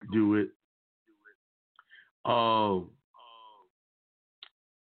can do it.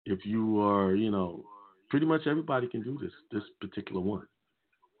 If you are, pretty much everybody can do this particular one.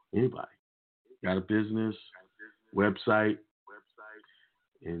 Anybody. Got a business, website,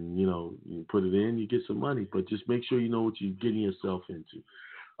 and, you put it in, you get some money. But just make sure you know what you're getting yourself into.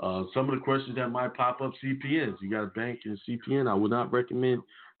 Some of the questions that might pop up, CPNs. You got a bank and CPN. I would not recommend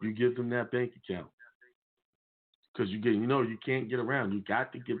you give them that bank account. Because you can't get around. You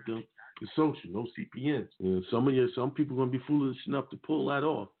got to give them the social, no CPNs. Some people are going to be foolish enough to pull that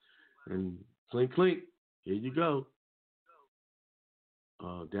off. And clink, clink, here you go.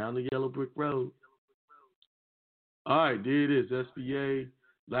 Down the yellow brick road. All right, there it is. SBA,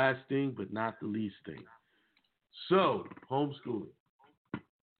 last thing, but not the least thing. So, homeschooling.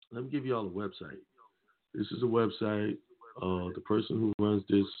 Let me give you all a website. This is a website. The person who runs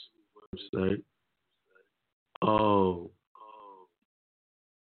this website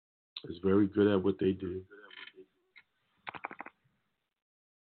is very good at what they do.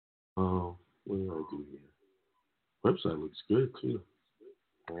 What do I do here? Website looks good too.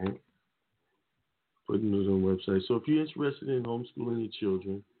 All right. Putting it on the website. So if you're interested in homeschooling your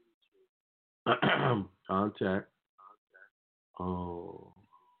children, contact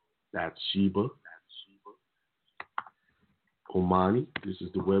that's Sheba Omani. This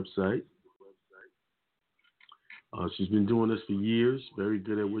is the website. She's been doing this for years. Very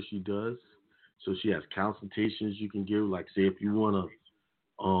good at what she does. So she has consultations you can give. Like, say, if you want to,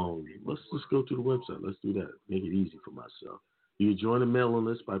 let's just go to the website. Let's do that. Make it easy for myself. You can join the mailing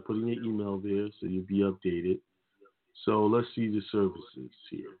list by putting your email there so you'll be updated. So let's see the services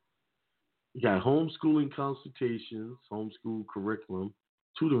here. You got homeschooling consultations, homeschool curriculum,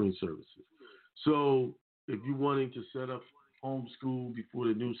 tutoring services. So if you're wanting to set up homeschool before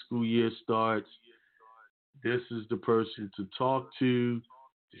the new school year starts, this is the person to talk to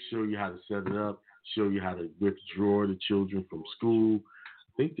show you how to set it up, show you how to withdraw the children from school.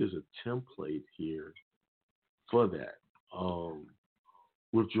 I think there's a template here for that.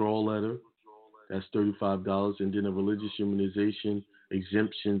 Withdrawal letter, that's $35, and then a religious immunization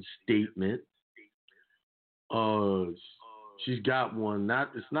exemption statement. She's got one.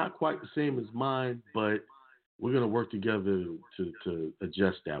 It's not quite the same as mine, but we're going to work together to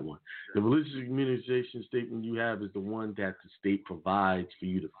adjust that one. The religious immunization statement you have is the one that the state provides for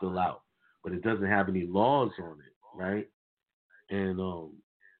you to fill out, but it doesn't have any laws on it, right? And,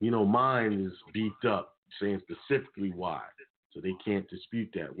 mine is beefed up, saying specifically why. So they can't dispute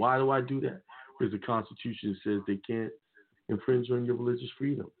that. Why do I do that? Because the Constitution says they can't infringe on your religious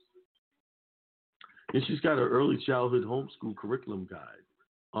freedoms. And she's got her early childhood homeschool curriculum guide.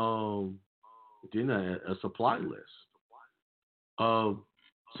 Then a supply list.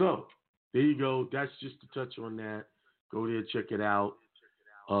 So there you go. That's just to touch on that. Go there, check it out.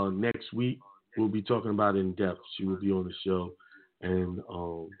 Next week we'll be talking about it in depth. She will be on the show, and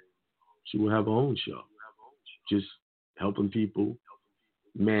she will have her own show, just helping people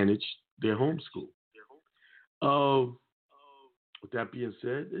manage their homeschool. With that being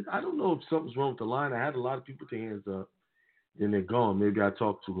said, I don't know if something's wrong with the line. I had a lot of people with their hands up, then they're gone. Maybe I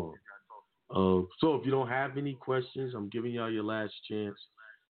talked too long. So if you don't have any questions, I'm giving y'all your last chance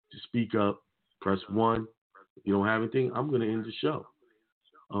to speak up. Press 1. If you don't have anything, I'm going to end the show.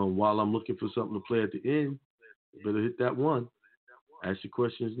 While I'm looking for something to play at the end, you better hit that 1. Ask your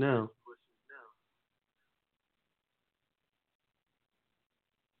questions now.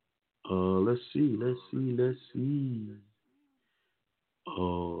 Let's see. Let's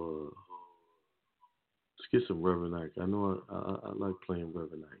get some Reverend Ike. I know I like playing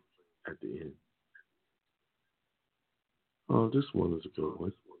Reverend Ike at the end. Oh, this one is a good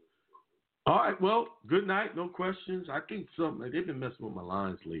one. All right, well, good night. No questions. I think they've been messing with my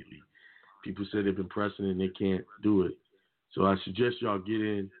lines lately. People say they've been pressing and they can't do it. So I suggest y'all get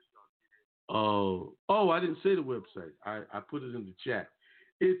in I didn't say the website. I put it in the chat.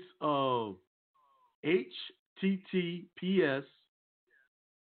 It's HTTPS.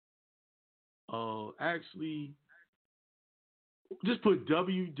 Actually, just put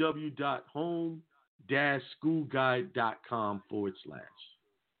www.home-schoolguide.com /.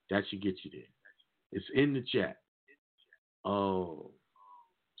 That should get you there. It's in the chat.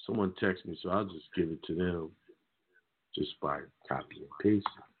 Someone texted me, so I'll just give it to them just by copy and paste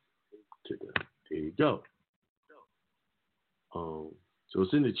to them. There you go. So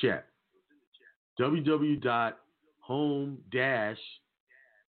it's in the chat.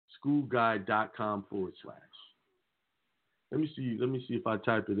 www.home-schoolguide.com /. Let me see if I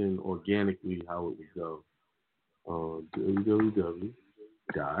type it in organically how it would go. www.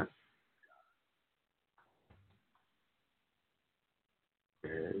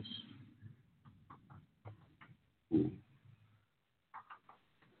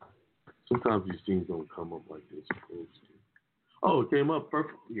 Sometimes these things don't come up like they're supposed to. Oh, it came up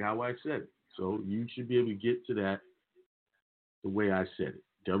perfectly how I said it. So you should be able to get to that the way I said it.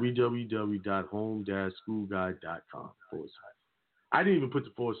 www.home-schoolguide.com /. I didn't even put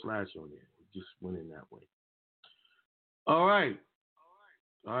the / on there. It just went in that way. All right.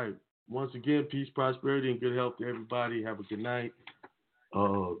 Once again, peace, prosperity, and good health to everybody. Have a good night.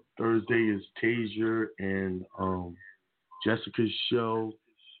 Thursday is Tasia and Jessica's show.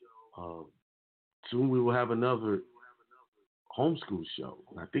 Soon we will have another homeschool show.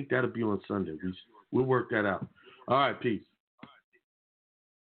 I think that'll be on Sunday. We'll work that out. All right, peace.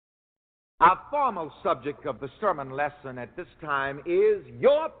 Our formal subject of the sermon lesson at this time is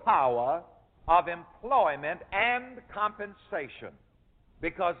your power of employment and compensation,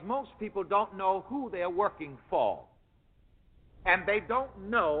 because most people don't know who they're working for, and they don't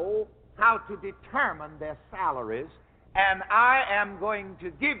know how to determine their salaries, and I am going to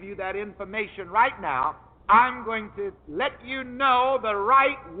give you that information right now. I'm going to let you know the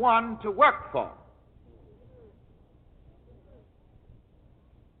right one to work for,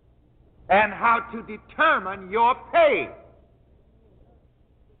 and how to determine your pay.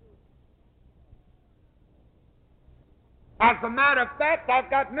 As a matter of fact, I've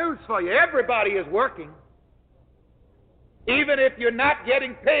got news for you. Everybody is working, even if you're not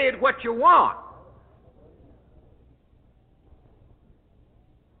getting paid what you want.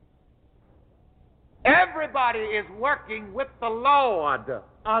 Everybody is working with the Lord,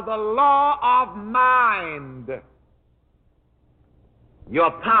 or the law of mind. Your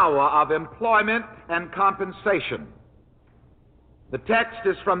power of employment and compensation. The text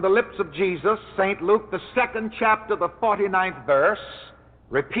is from the lips of Jesus, St. Luke, the 2nd chapter, the 49th verse.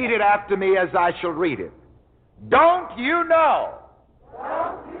 Repeat it after me as I shall read it. Don't you know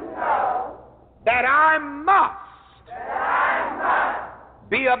that I must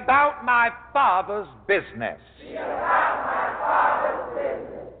be about my Father's business?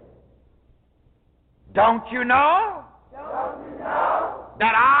 Don't you know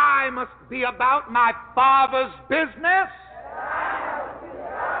that I must be about my Father's business?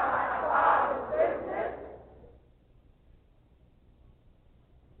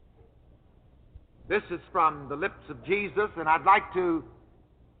 This is from the lips of Jesus, and I'd like to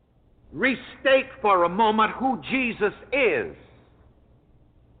restate for a moment who Jesus is.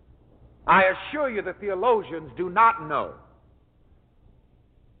 I assure you the theologians do not know,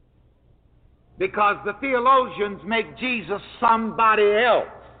 because the theologians make Jesus somebody else,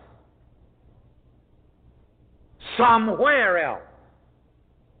 somewhere else.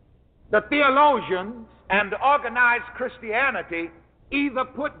 The theologians and organized Christianity either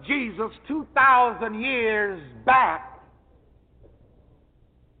put Jesus 2,000 years back,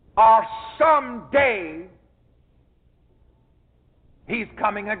 or someday he's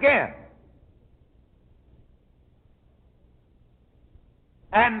coming again.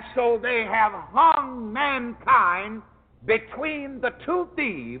 And so they have hung mankind between the two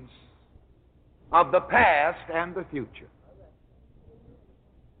thieves of the past and the future.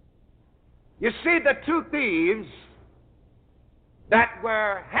 You see, the two thieves that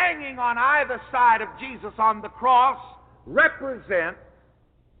were hanging on either side of Jesus on the cross represent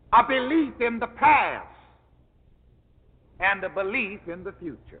a belief in the past and a belief in the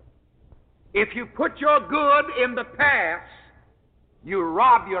future. If you put your good in the past, you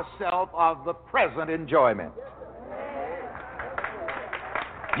rob yourself of the present enjoyment.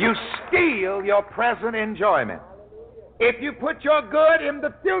 You steal your present enjoyment. If you put your good in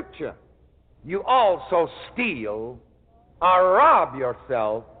the future, you also steal or rob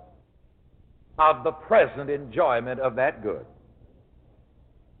yourself of the present enjoyment of that good.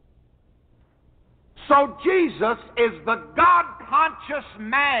 So Jesus is the God-conscious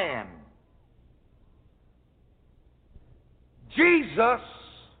man Jesus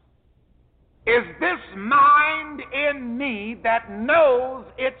is this mind in me that knows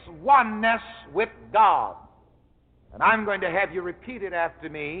its oneness with God. And I'm going to have you repeat it after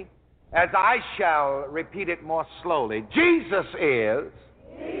me as I shall repeat it more slowly. Jesus is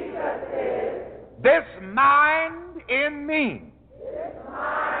this mind in me,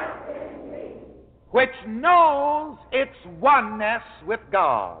 which knows its oneness with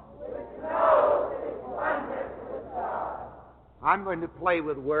God. I'm going to play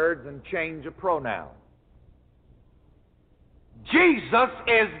with words and change a pronoun. Jesus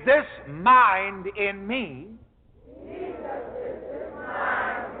is this mind in me,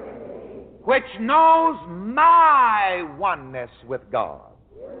 which knows my oneness with God.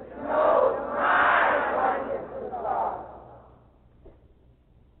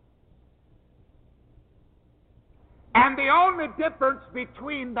 And the only difference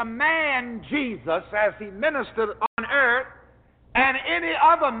between the man Jesus as he ministered on earth and any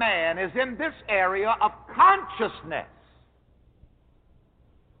other man is in this area of consciousness.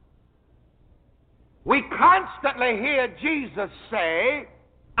 We constantly hear Jesus say,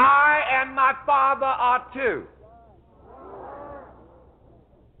 I and my Father are two.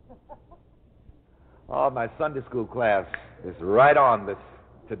 Oh, my Sunday school class is right on this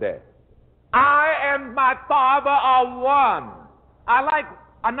today. I and my Father are one. I like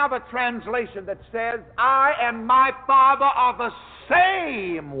another translation that says, I and my Father are the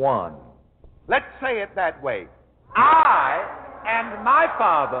same one. Let's say it that way. I and my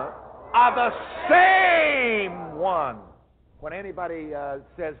Father are the same one. When anybody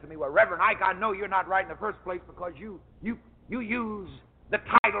says to me, well, Reverend Ike, I know you're not right in the first place because you use the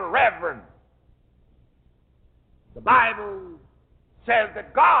title Reverend. The Bible says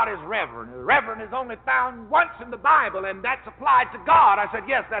that God is Reverend. Reverend is only found once in the Bible, and that's applied to God. I said,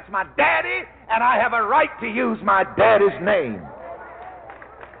 yes, that's my daddy, and I have a right to use my daddy's name.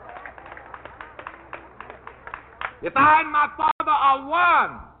 If I and my Father are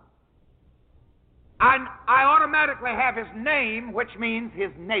one, I automatically have his name, which means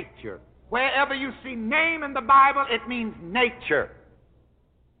his nature. Wherever you see name in the Bible, it means nature.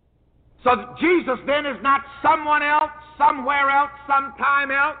 So Jesus then is not someone else, somewhere else,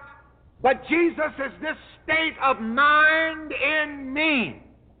 sometime else, but Jesus is this state of mind in me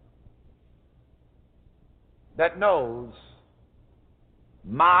that knows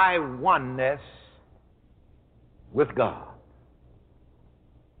my oneness with God.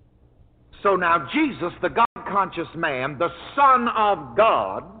 So now Jesus, the God-conscious man, the Son of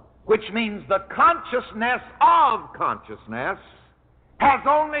God, which means the consciousness of consciousness, has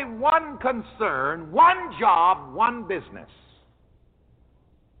only one concern, one job, one business.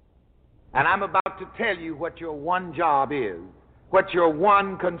 And I'm about to tell you what your one job is, what your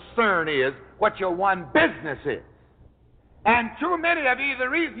one concern is, what your one business is. And too many of you, the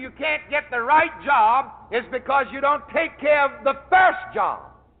reason you can't get the right job is because you don't take care of the first job.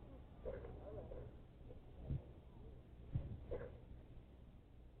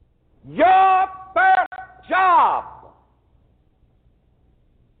 Your first job.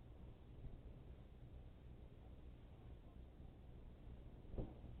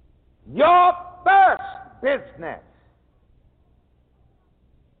 Your first business.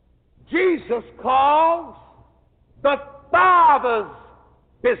 Jesus calls the Father's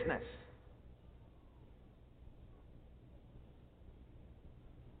business.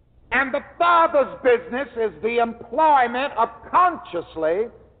 And the Father's business is the employment of consciously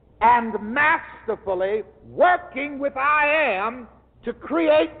and masterfully working with I am to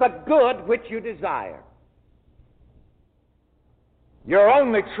create the good which you desire. Your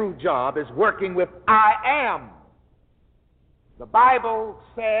only true job is working with I am. The Bible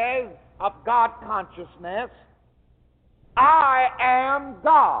says of God consciousness, I am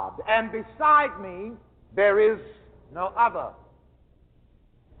God, and beside me there is no other.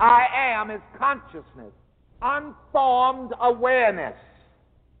 I am is consciousness, unformed awareness.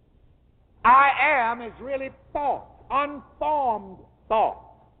 I am is really thought, unformed thought.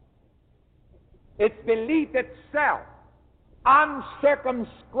 It's belief itself,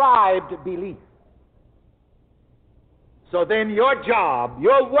 uncircumscribed belief. So then your job,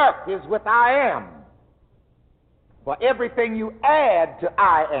 your work is with I am. For everything you add to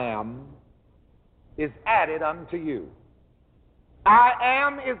I am is added unto you. I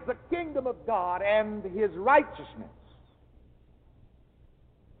am is the kingdom of God and his righteousness.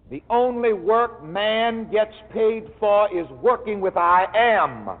 The only work man gets paid for is working with I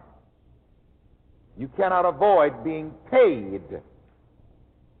am. You cannot avoid being paid.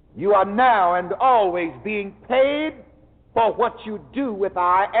 You are now and always being paid for what you do with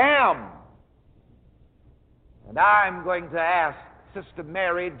I am. And I'm going to ask Sister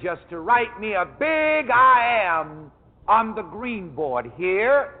Mary just to write me a big I am on the green board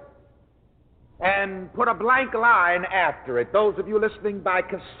here and put a blank line after it. Those of you listening by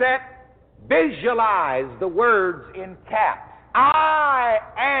cassette, visualize the words in caps. I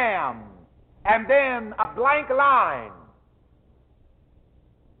am, and then a blank line.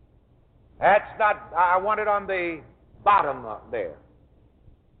 That's not, I want it on the bottom up there.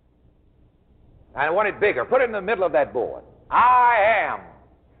 I want it bigger. Put it in the middle of that board. I am.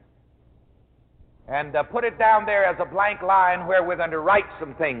 And put it down there as a blank line where we're going to write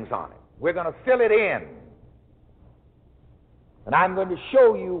some things on it. We're going to fill it in. And I'm going to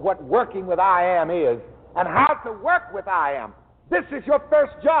show you what working with I am is and how to work with I am. This is your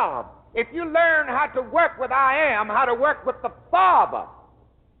first job. If you learn how to work with I am, how to work with the Father,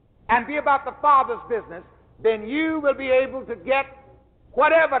 and be about the Father's business, then you will be able to get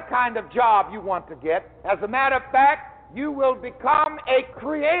whatever kind of job you want to get. As a matter of fact, you will become a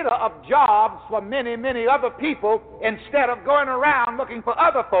creator of jobs for many, many other people instead of going around looking for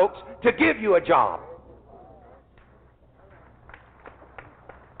other folks to give you a job.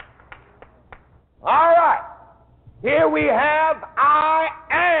 All right. Here we have I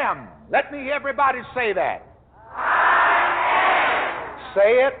am. Let me hear everybody say that. I am.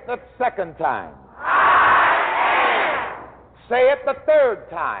 Say it the second time. I am. Say it the third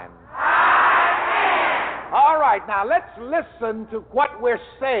time. I am. All right, now let's listen to what we're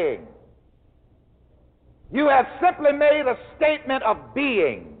saying. You have simply made a statement of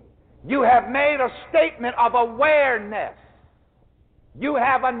being. You have made a statement of awareness. You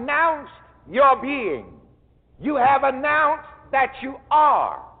have announced your being. You have announced that you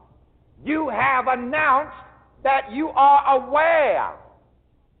are. You have announced that you are aware.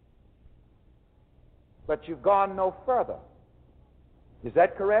 But you've gone no further. Is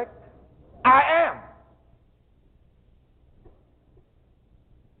that correct? I am.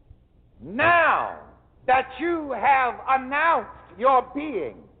 Now that you have announced your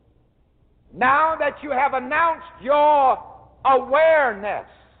being, now that you have announced your awareness,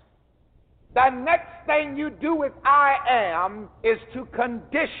 the next thing you do with I am is to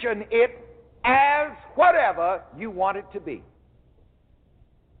condition it as whatever you want it to be.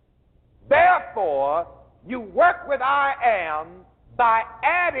 Therefore, you work with I am by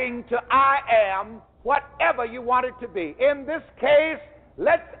adding to I am whatever you want it to be. In this case,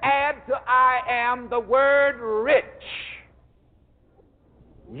 let's add to I am the word rich.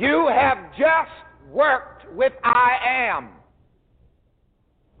 You have just worked with I am.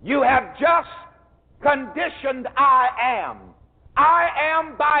 You have just conditioned I am. I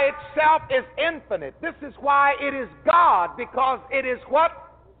am by itself is infinite. This is why it is God, because it is what?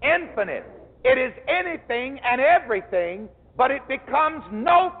 Infinite. It is anything and everything, but it becomes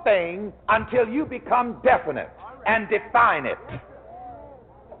no thing until you become definite and define it.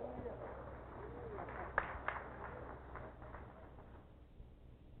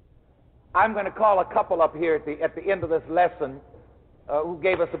 I'm going to call a couple up here at the end of this lesson who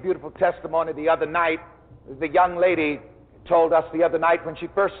gave us a beautiful testimony the other night. The young lady told us the other night when she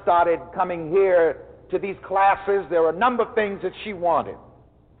first started coming here to these classes, there were a number of things that she wanted.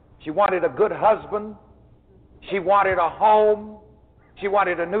 She wanted a good husband. She wanted a home. She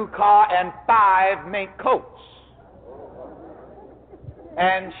wanted a new car and 5 mink coats.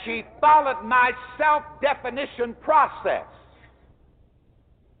 And she followed my self-definition process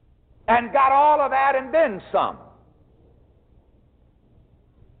and got all of that and then some.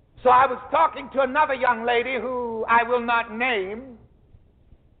 So I was talking to another young lady who I will not name.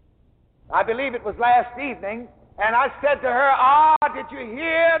 I believe it was last evening. And I said to her, did you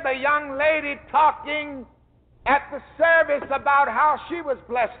hear the young lady talking at the service about how she was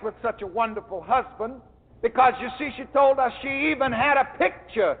blessed with such a wonderful husband? Because you see, she told us she even had a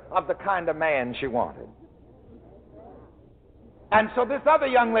picture of the kind of man she wanted. And so this other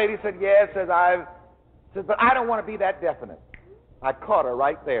young lady said, yes, but I don't want to be that definite. I caught her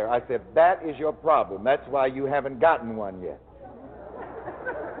right there. I said, that is your problem. That's why you haven't gotten one yet.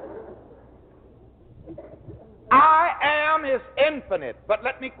 I am is infinite. But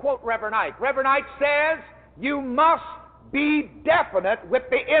let me quote Reverend Ike. Reverend Ike says, you must be definite with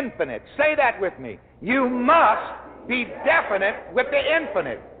the infinite. Say that with me. You must be definite with the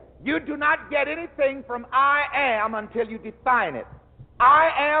infinite. You do not get anything from I am until you define it. I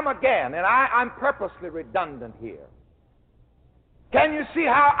am again, and I'm purposely redundant here. Can you see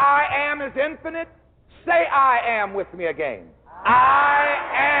how I am is infinite? Say I am with me again.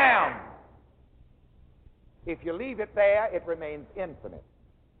 I am. If you leave it there, it remains infinite.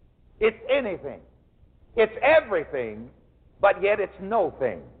 It's anything. It's everything, but yet it's no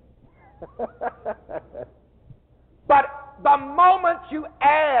thing. But the moment you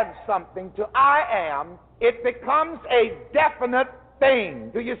add something to I am, it becomes a definite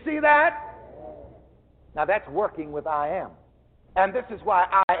thing. Do you see that? Now that's working with I am. And this is why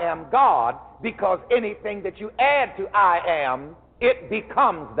I am God, because anything that you add to I am, it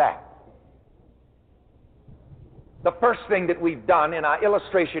becomes that. The first thing that we've done in our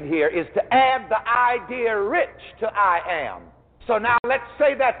illustration here is to add the idea rich to I am. So now let's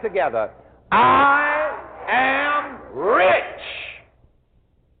say that together. I am rich.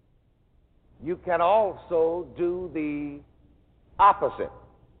 You can also do the opposite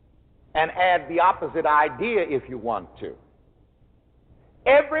and add the opposite idea if you want to.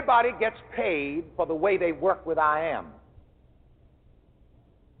 Everybody gets paid for the way they work with I am.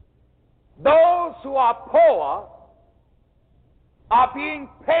 Those who are poor are being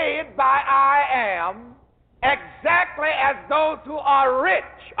paid by I am exactly as those who are rich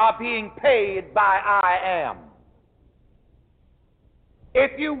are being paid by I am.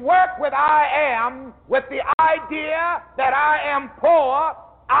 If you work with I am with the idea that I am poor,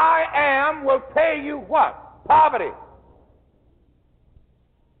 I am will pay you what? Poverty.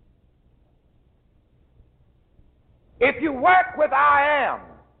 If you work with I am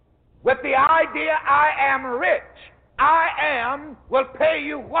with the idea I am rich, I am will pay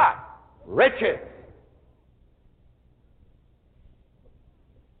you what? Riches.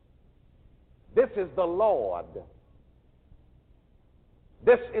 This is the Lord.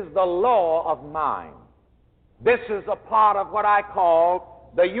 This is the law of mind. This is a part of what I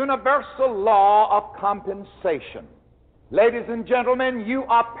call the universal law of compensation. Ladies and gentlemen, you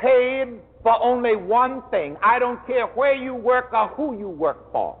are paid for only one thing. I don't care where you work or who you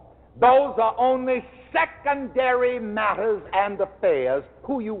work for. Those are only secondary matters and affairs,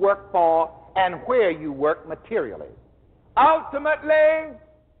 who you work for and where you work materially. Ultimately,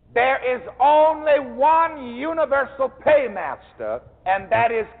 there is only one universal paymaster, and that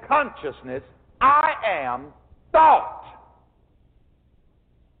is consciousness. I am thought.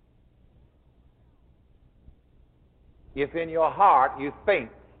 If in your heart you think,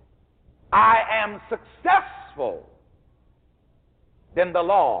 I am successful, then the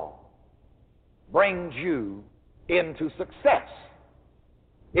law brings you into success.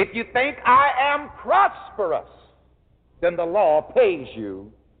 If you think I am prosperous, then the law pays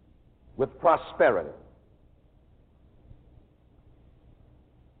you with prosperity.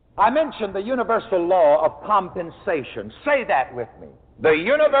 I mentioned the universal law of compensation. Say that with me. The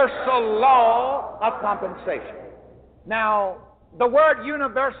universal law of compensation. Now, the word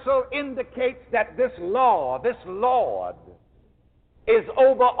universal indicates that this law, this Lord, is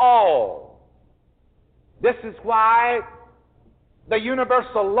over all. This is why the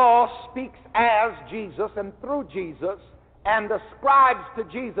universal law speaks as Jesus and through Jesus and ascribes to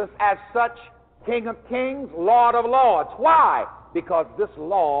Jesus as such King of Kings, Lord of Lords. Why? Because this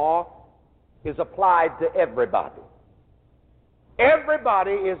law is applied to everybody.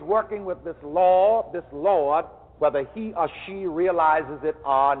 Everybody is working with this law, this Lord, whether he or she realizes it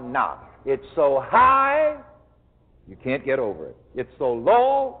or not. It's so high, you can't get over it. It's so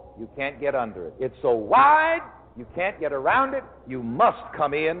low, you can't get under it. It's so wide, you can't get around it. You must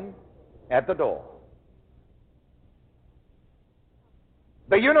come in at the door.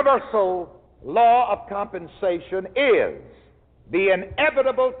 The universal law of compensation is the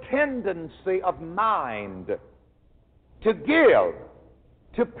inevitable tendency of mind to give,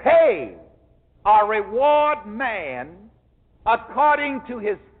 to pay, or reward man according to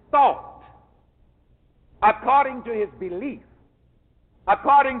his thought, according to his belief,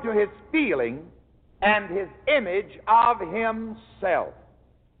 according to his feeling, and his image of himself.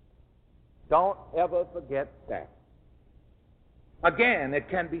 Don't ever forget that. Again, it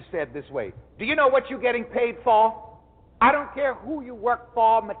can be said this way. Do you know what you're getting paid for? I don't care who you work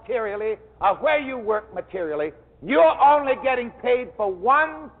for materially or where you work materially. You're only getting paid for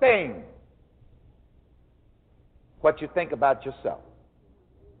one thing: what you think about yourself.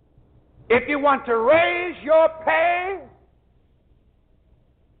 If you want to raise your pay,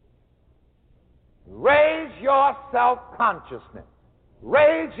 raise your self-consciousness,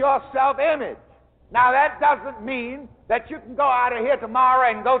 raise your self-image. Now, that doesn't mean that you can go out of here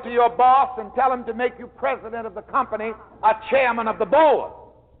tomorrow and go to your boss and tell him to make you president of the company or chairman of the board.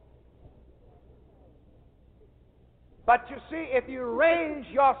 But you see, if you raise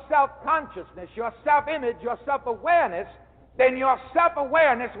your self-consciousness, your self-image, your self-awareness, then your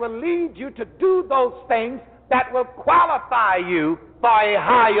self-awareness will lead you to do those things that will qualify you for a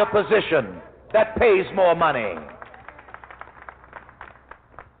higher position that pays more money.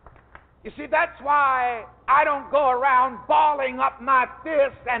 You see, that's why I don't go around balling up my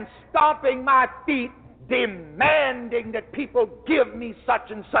fists and stomping my feet, demanding that people give me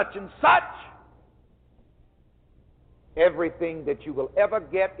such and such and such. Everything that you will ever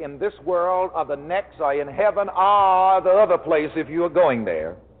get in this world or the next or in heaven or the other place if you are going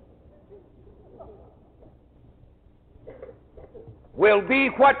there will be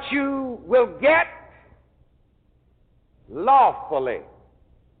what you will get lawfully.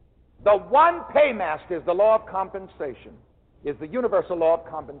 The one paymaster is the law of compensation, is the universal law of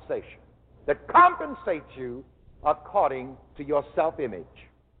compensation that compensates you according to your self-image.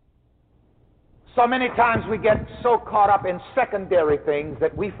 So many times we get so caught up in secondary things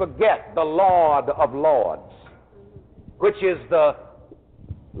that we forget the Lord of Lords, which is the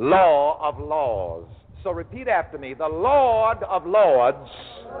law of laws. So repeat after me. The Lord of Lords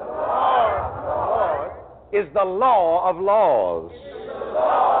is the law of laws.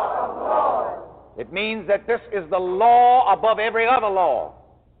 It means that this is the law above every other law.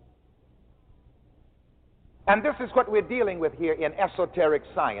 And this is what we're dealing with here in esoteric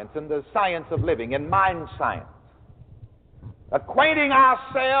science, in the science of living, in mind science. Acquainting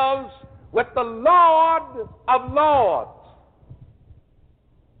ourselves with the Lord of Lords,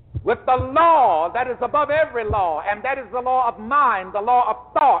 with the law that is above every law, and that is the law of mind, the law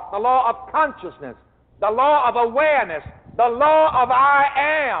of thought, the law of consciousness, the law of awareness, the law of I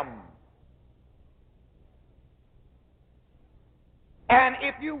am. And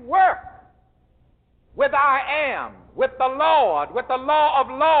if you work with I am, with the Lord, with the law of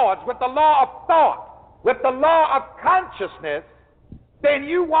lords, with the law of thought, with the law of consciousness, then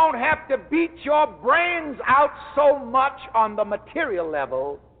you won't have to beat your brains out so much on the material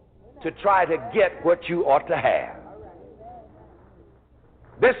level to try to get what you ought to have.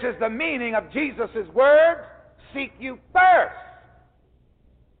 This is the meaning of Jesus' words, seek you first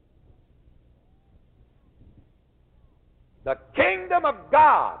the kingdom of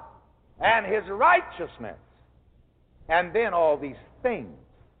God and his righteousness, and then all these things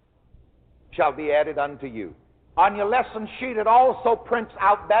shall be added unto you. On your lesson sheet, it also prints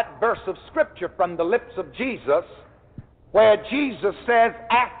out that verse of Scripture from the lips of Jesus, where Jesus says,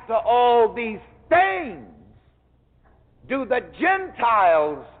 after all these things do the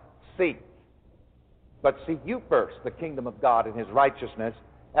Gentiles seek. But seek you first the kingdom of God and his righteousness,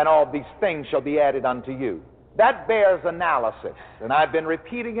 and all these things shall be added unto you. That bears analysis, and I've been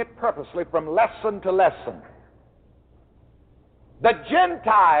repeating it purposely from lesson to lesson. The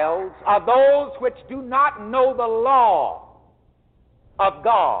Gentiles are those which do not know the law of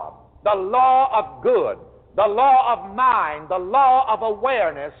God, the law of good, the law of mind, the law of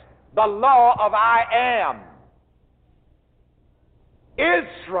awareness, the law of I am.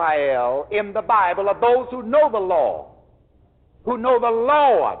 Israel in the Bible are those who know the law, who know the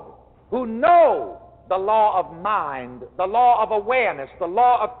Lord, who know the law of mind, the law of awareness, the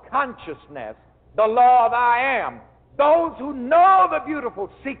law of consciousness, the law of I am. Those who know the beautiful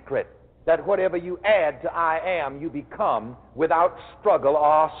secret that whatever you add to I am, you become without struggle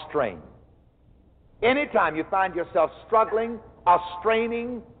or strain. Anytime you find yourself struggling or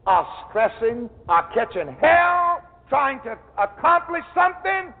straining or stressing or catching hell trying to accomplish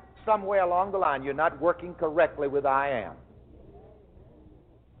something, somewhere along the line you're not working correctly with I am.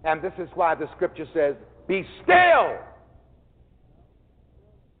 And this is why the Scripture says, be still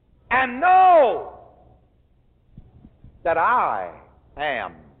and know that I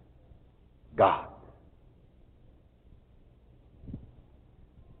am God.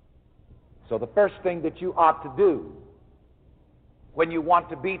 So the first thing that you ought to do when you want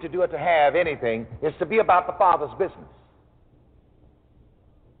to be, to do, or to have anything is to be about the Father's business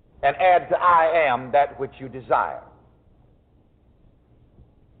and add to I am that which you desire.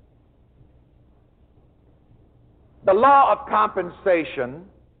 The law of compensation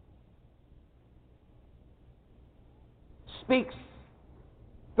speaks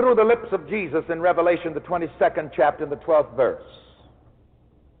through the lips of Jesus in Revelation, the 22nd chapter, and the 12th verse,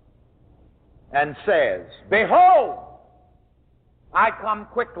 and says, behold, I come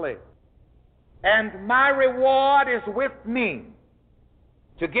quickly, and my reward is with me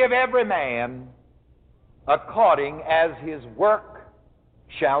to give every man according as his work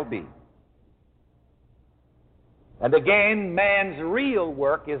shall be. And again, man's real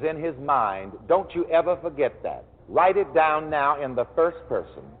work is in his mind. Don't you ever forget that. Write it down now in the first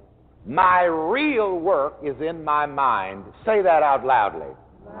person. My real work is in my mind. Say that out loudly.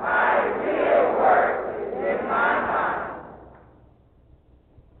 My real work is in my mind.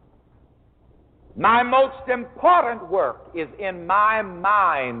 My most important work is in my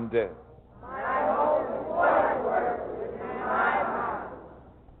mind. My most important work is in my mind.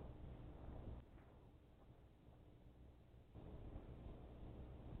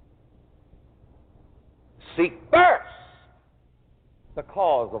 Seek first the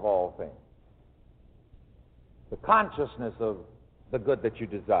cause of all things, the consciousness of the good that you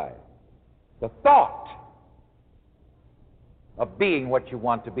desire, the thought of being what you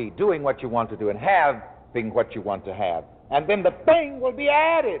want to be, doing what you want to do, and having what you want to have. And then the thing will be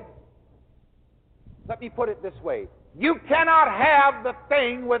added. Let me put it this way. You cannot have the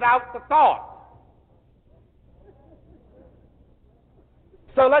thing without the thought.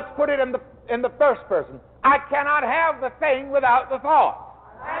 So let's put it in the first person. I cannot have the thing without the thought.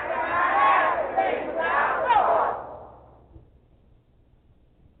 I cannot have the thing without the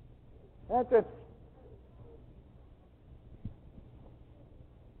thought. That's it.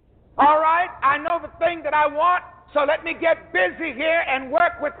 All right, I know the thing that I want, so let me get busy here and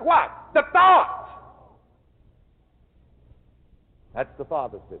work with what? The thought. That's the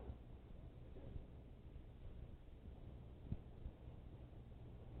Father's business.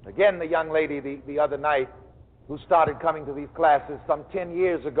 Again, the young lady the other night who started coming to these classes some 10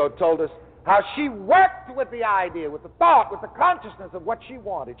 years ago told us how she worked with the idea, with the thought, with the consciousness of what she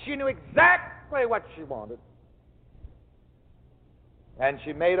wanted. She knew exactly what she wanted. And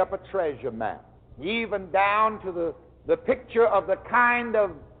she made up a treasure map, even down to the picture of the kind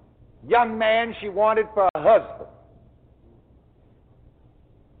of young man she wanted for a husband.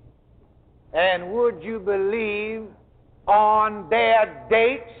 And would you believe, on their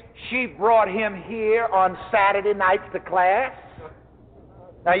dates, she brought him here on Saturday nights to class?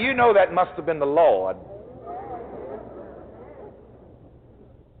 Now, you know that must have been the Lord.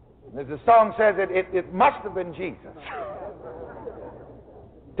 As the song says, it must have been Jesus.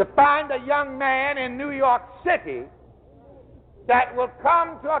 To find a young man in New York City that will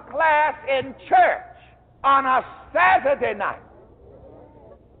come to a class in church on a Saturday night.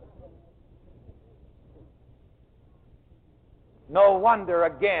 No wonder,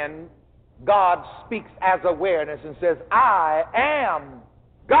 again, God speaks as awareness and says, I am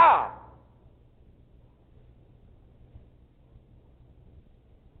God.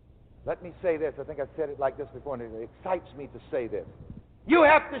 Let me say this. I think I've said it like this before, and it excites me to say this. You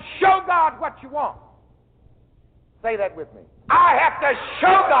have to show God what you want. Say that with me. I have to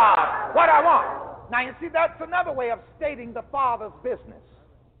show God what I want. Now, you see, that's another way of stating the Father's business.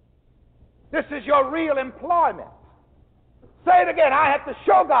 This is your real employment. Say it again. I have to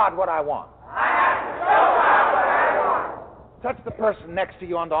show God what I want. I have to show God what I want. Touch the person next to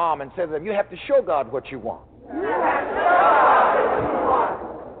you on the arm and say to them, you have to show God what you want. You have to show God what you want.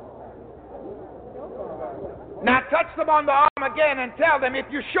 Now touch them on the arm again and tell them, if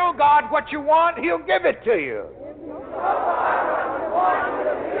you show God what you want, He'll give it to you.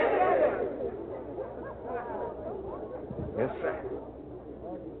 Yes, sir.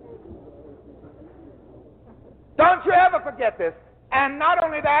 Don't you ever forget this. And not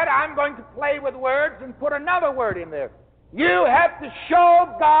only that, I'm going to play with words and put another word in there. You have to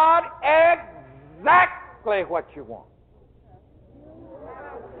show God exactly what you want.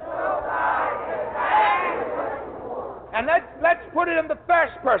 And let's put it in the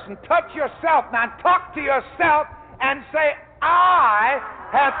first person. Touch yourself now. Talk to yourself and say, I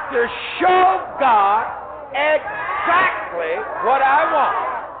have to show God exactly what I want.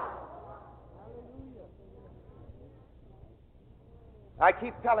 I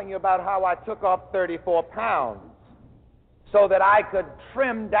keep telling you about how I took off 34 pounds so that I could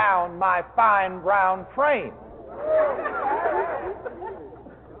trim down my fine brown frame.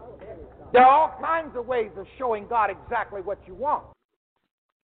 There are all kinds of ways of showing God exactly what you want.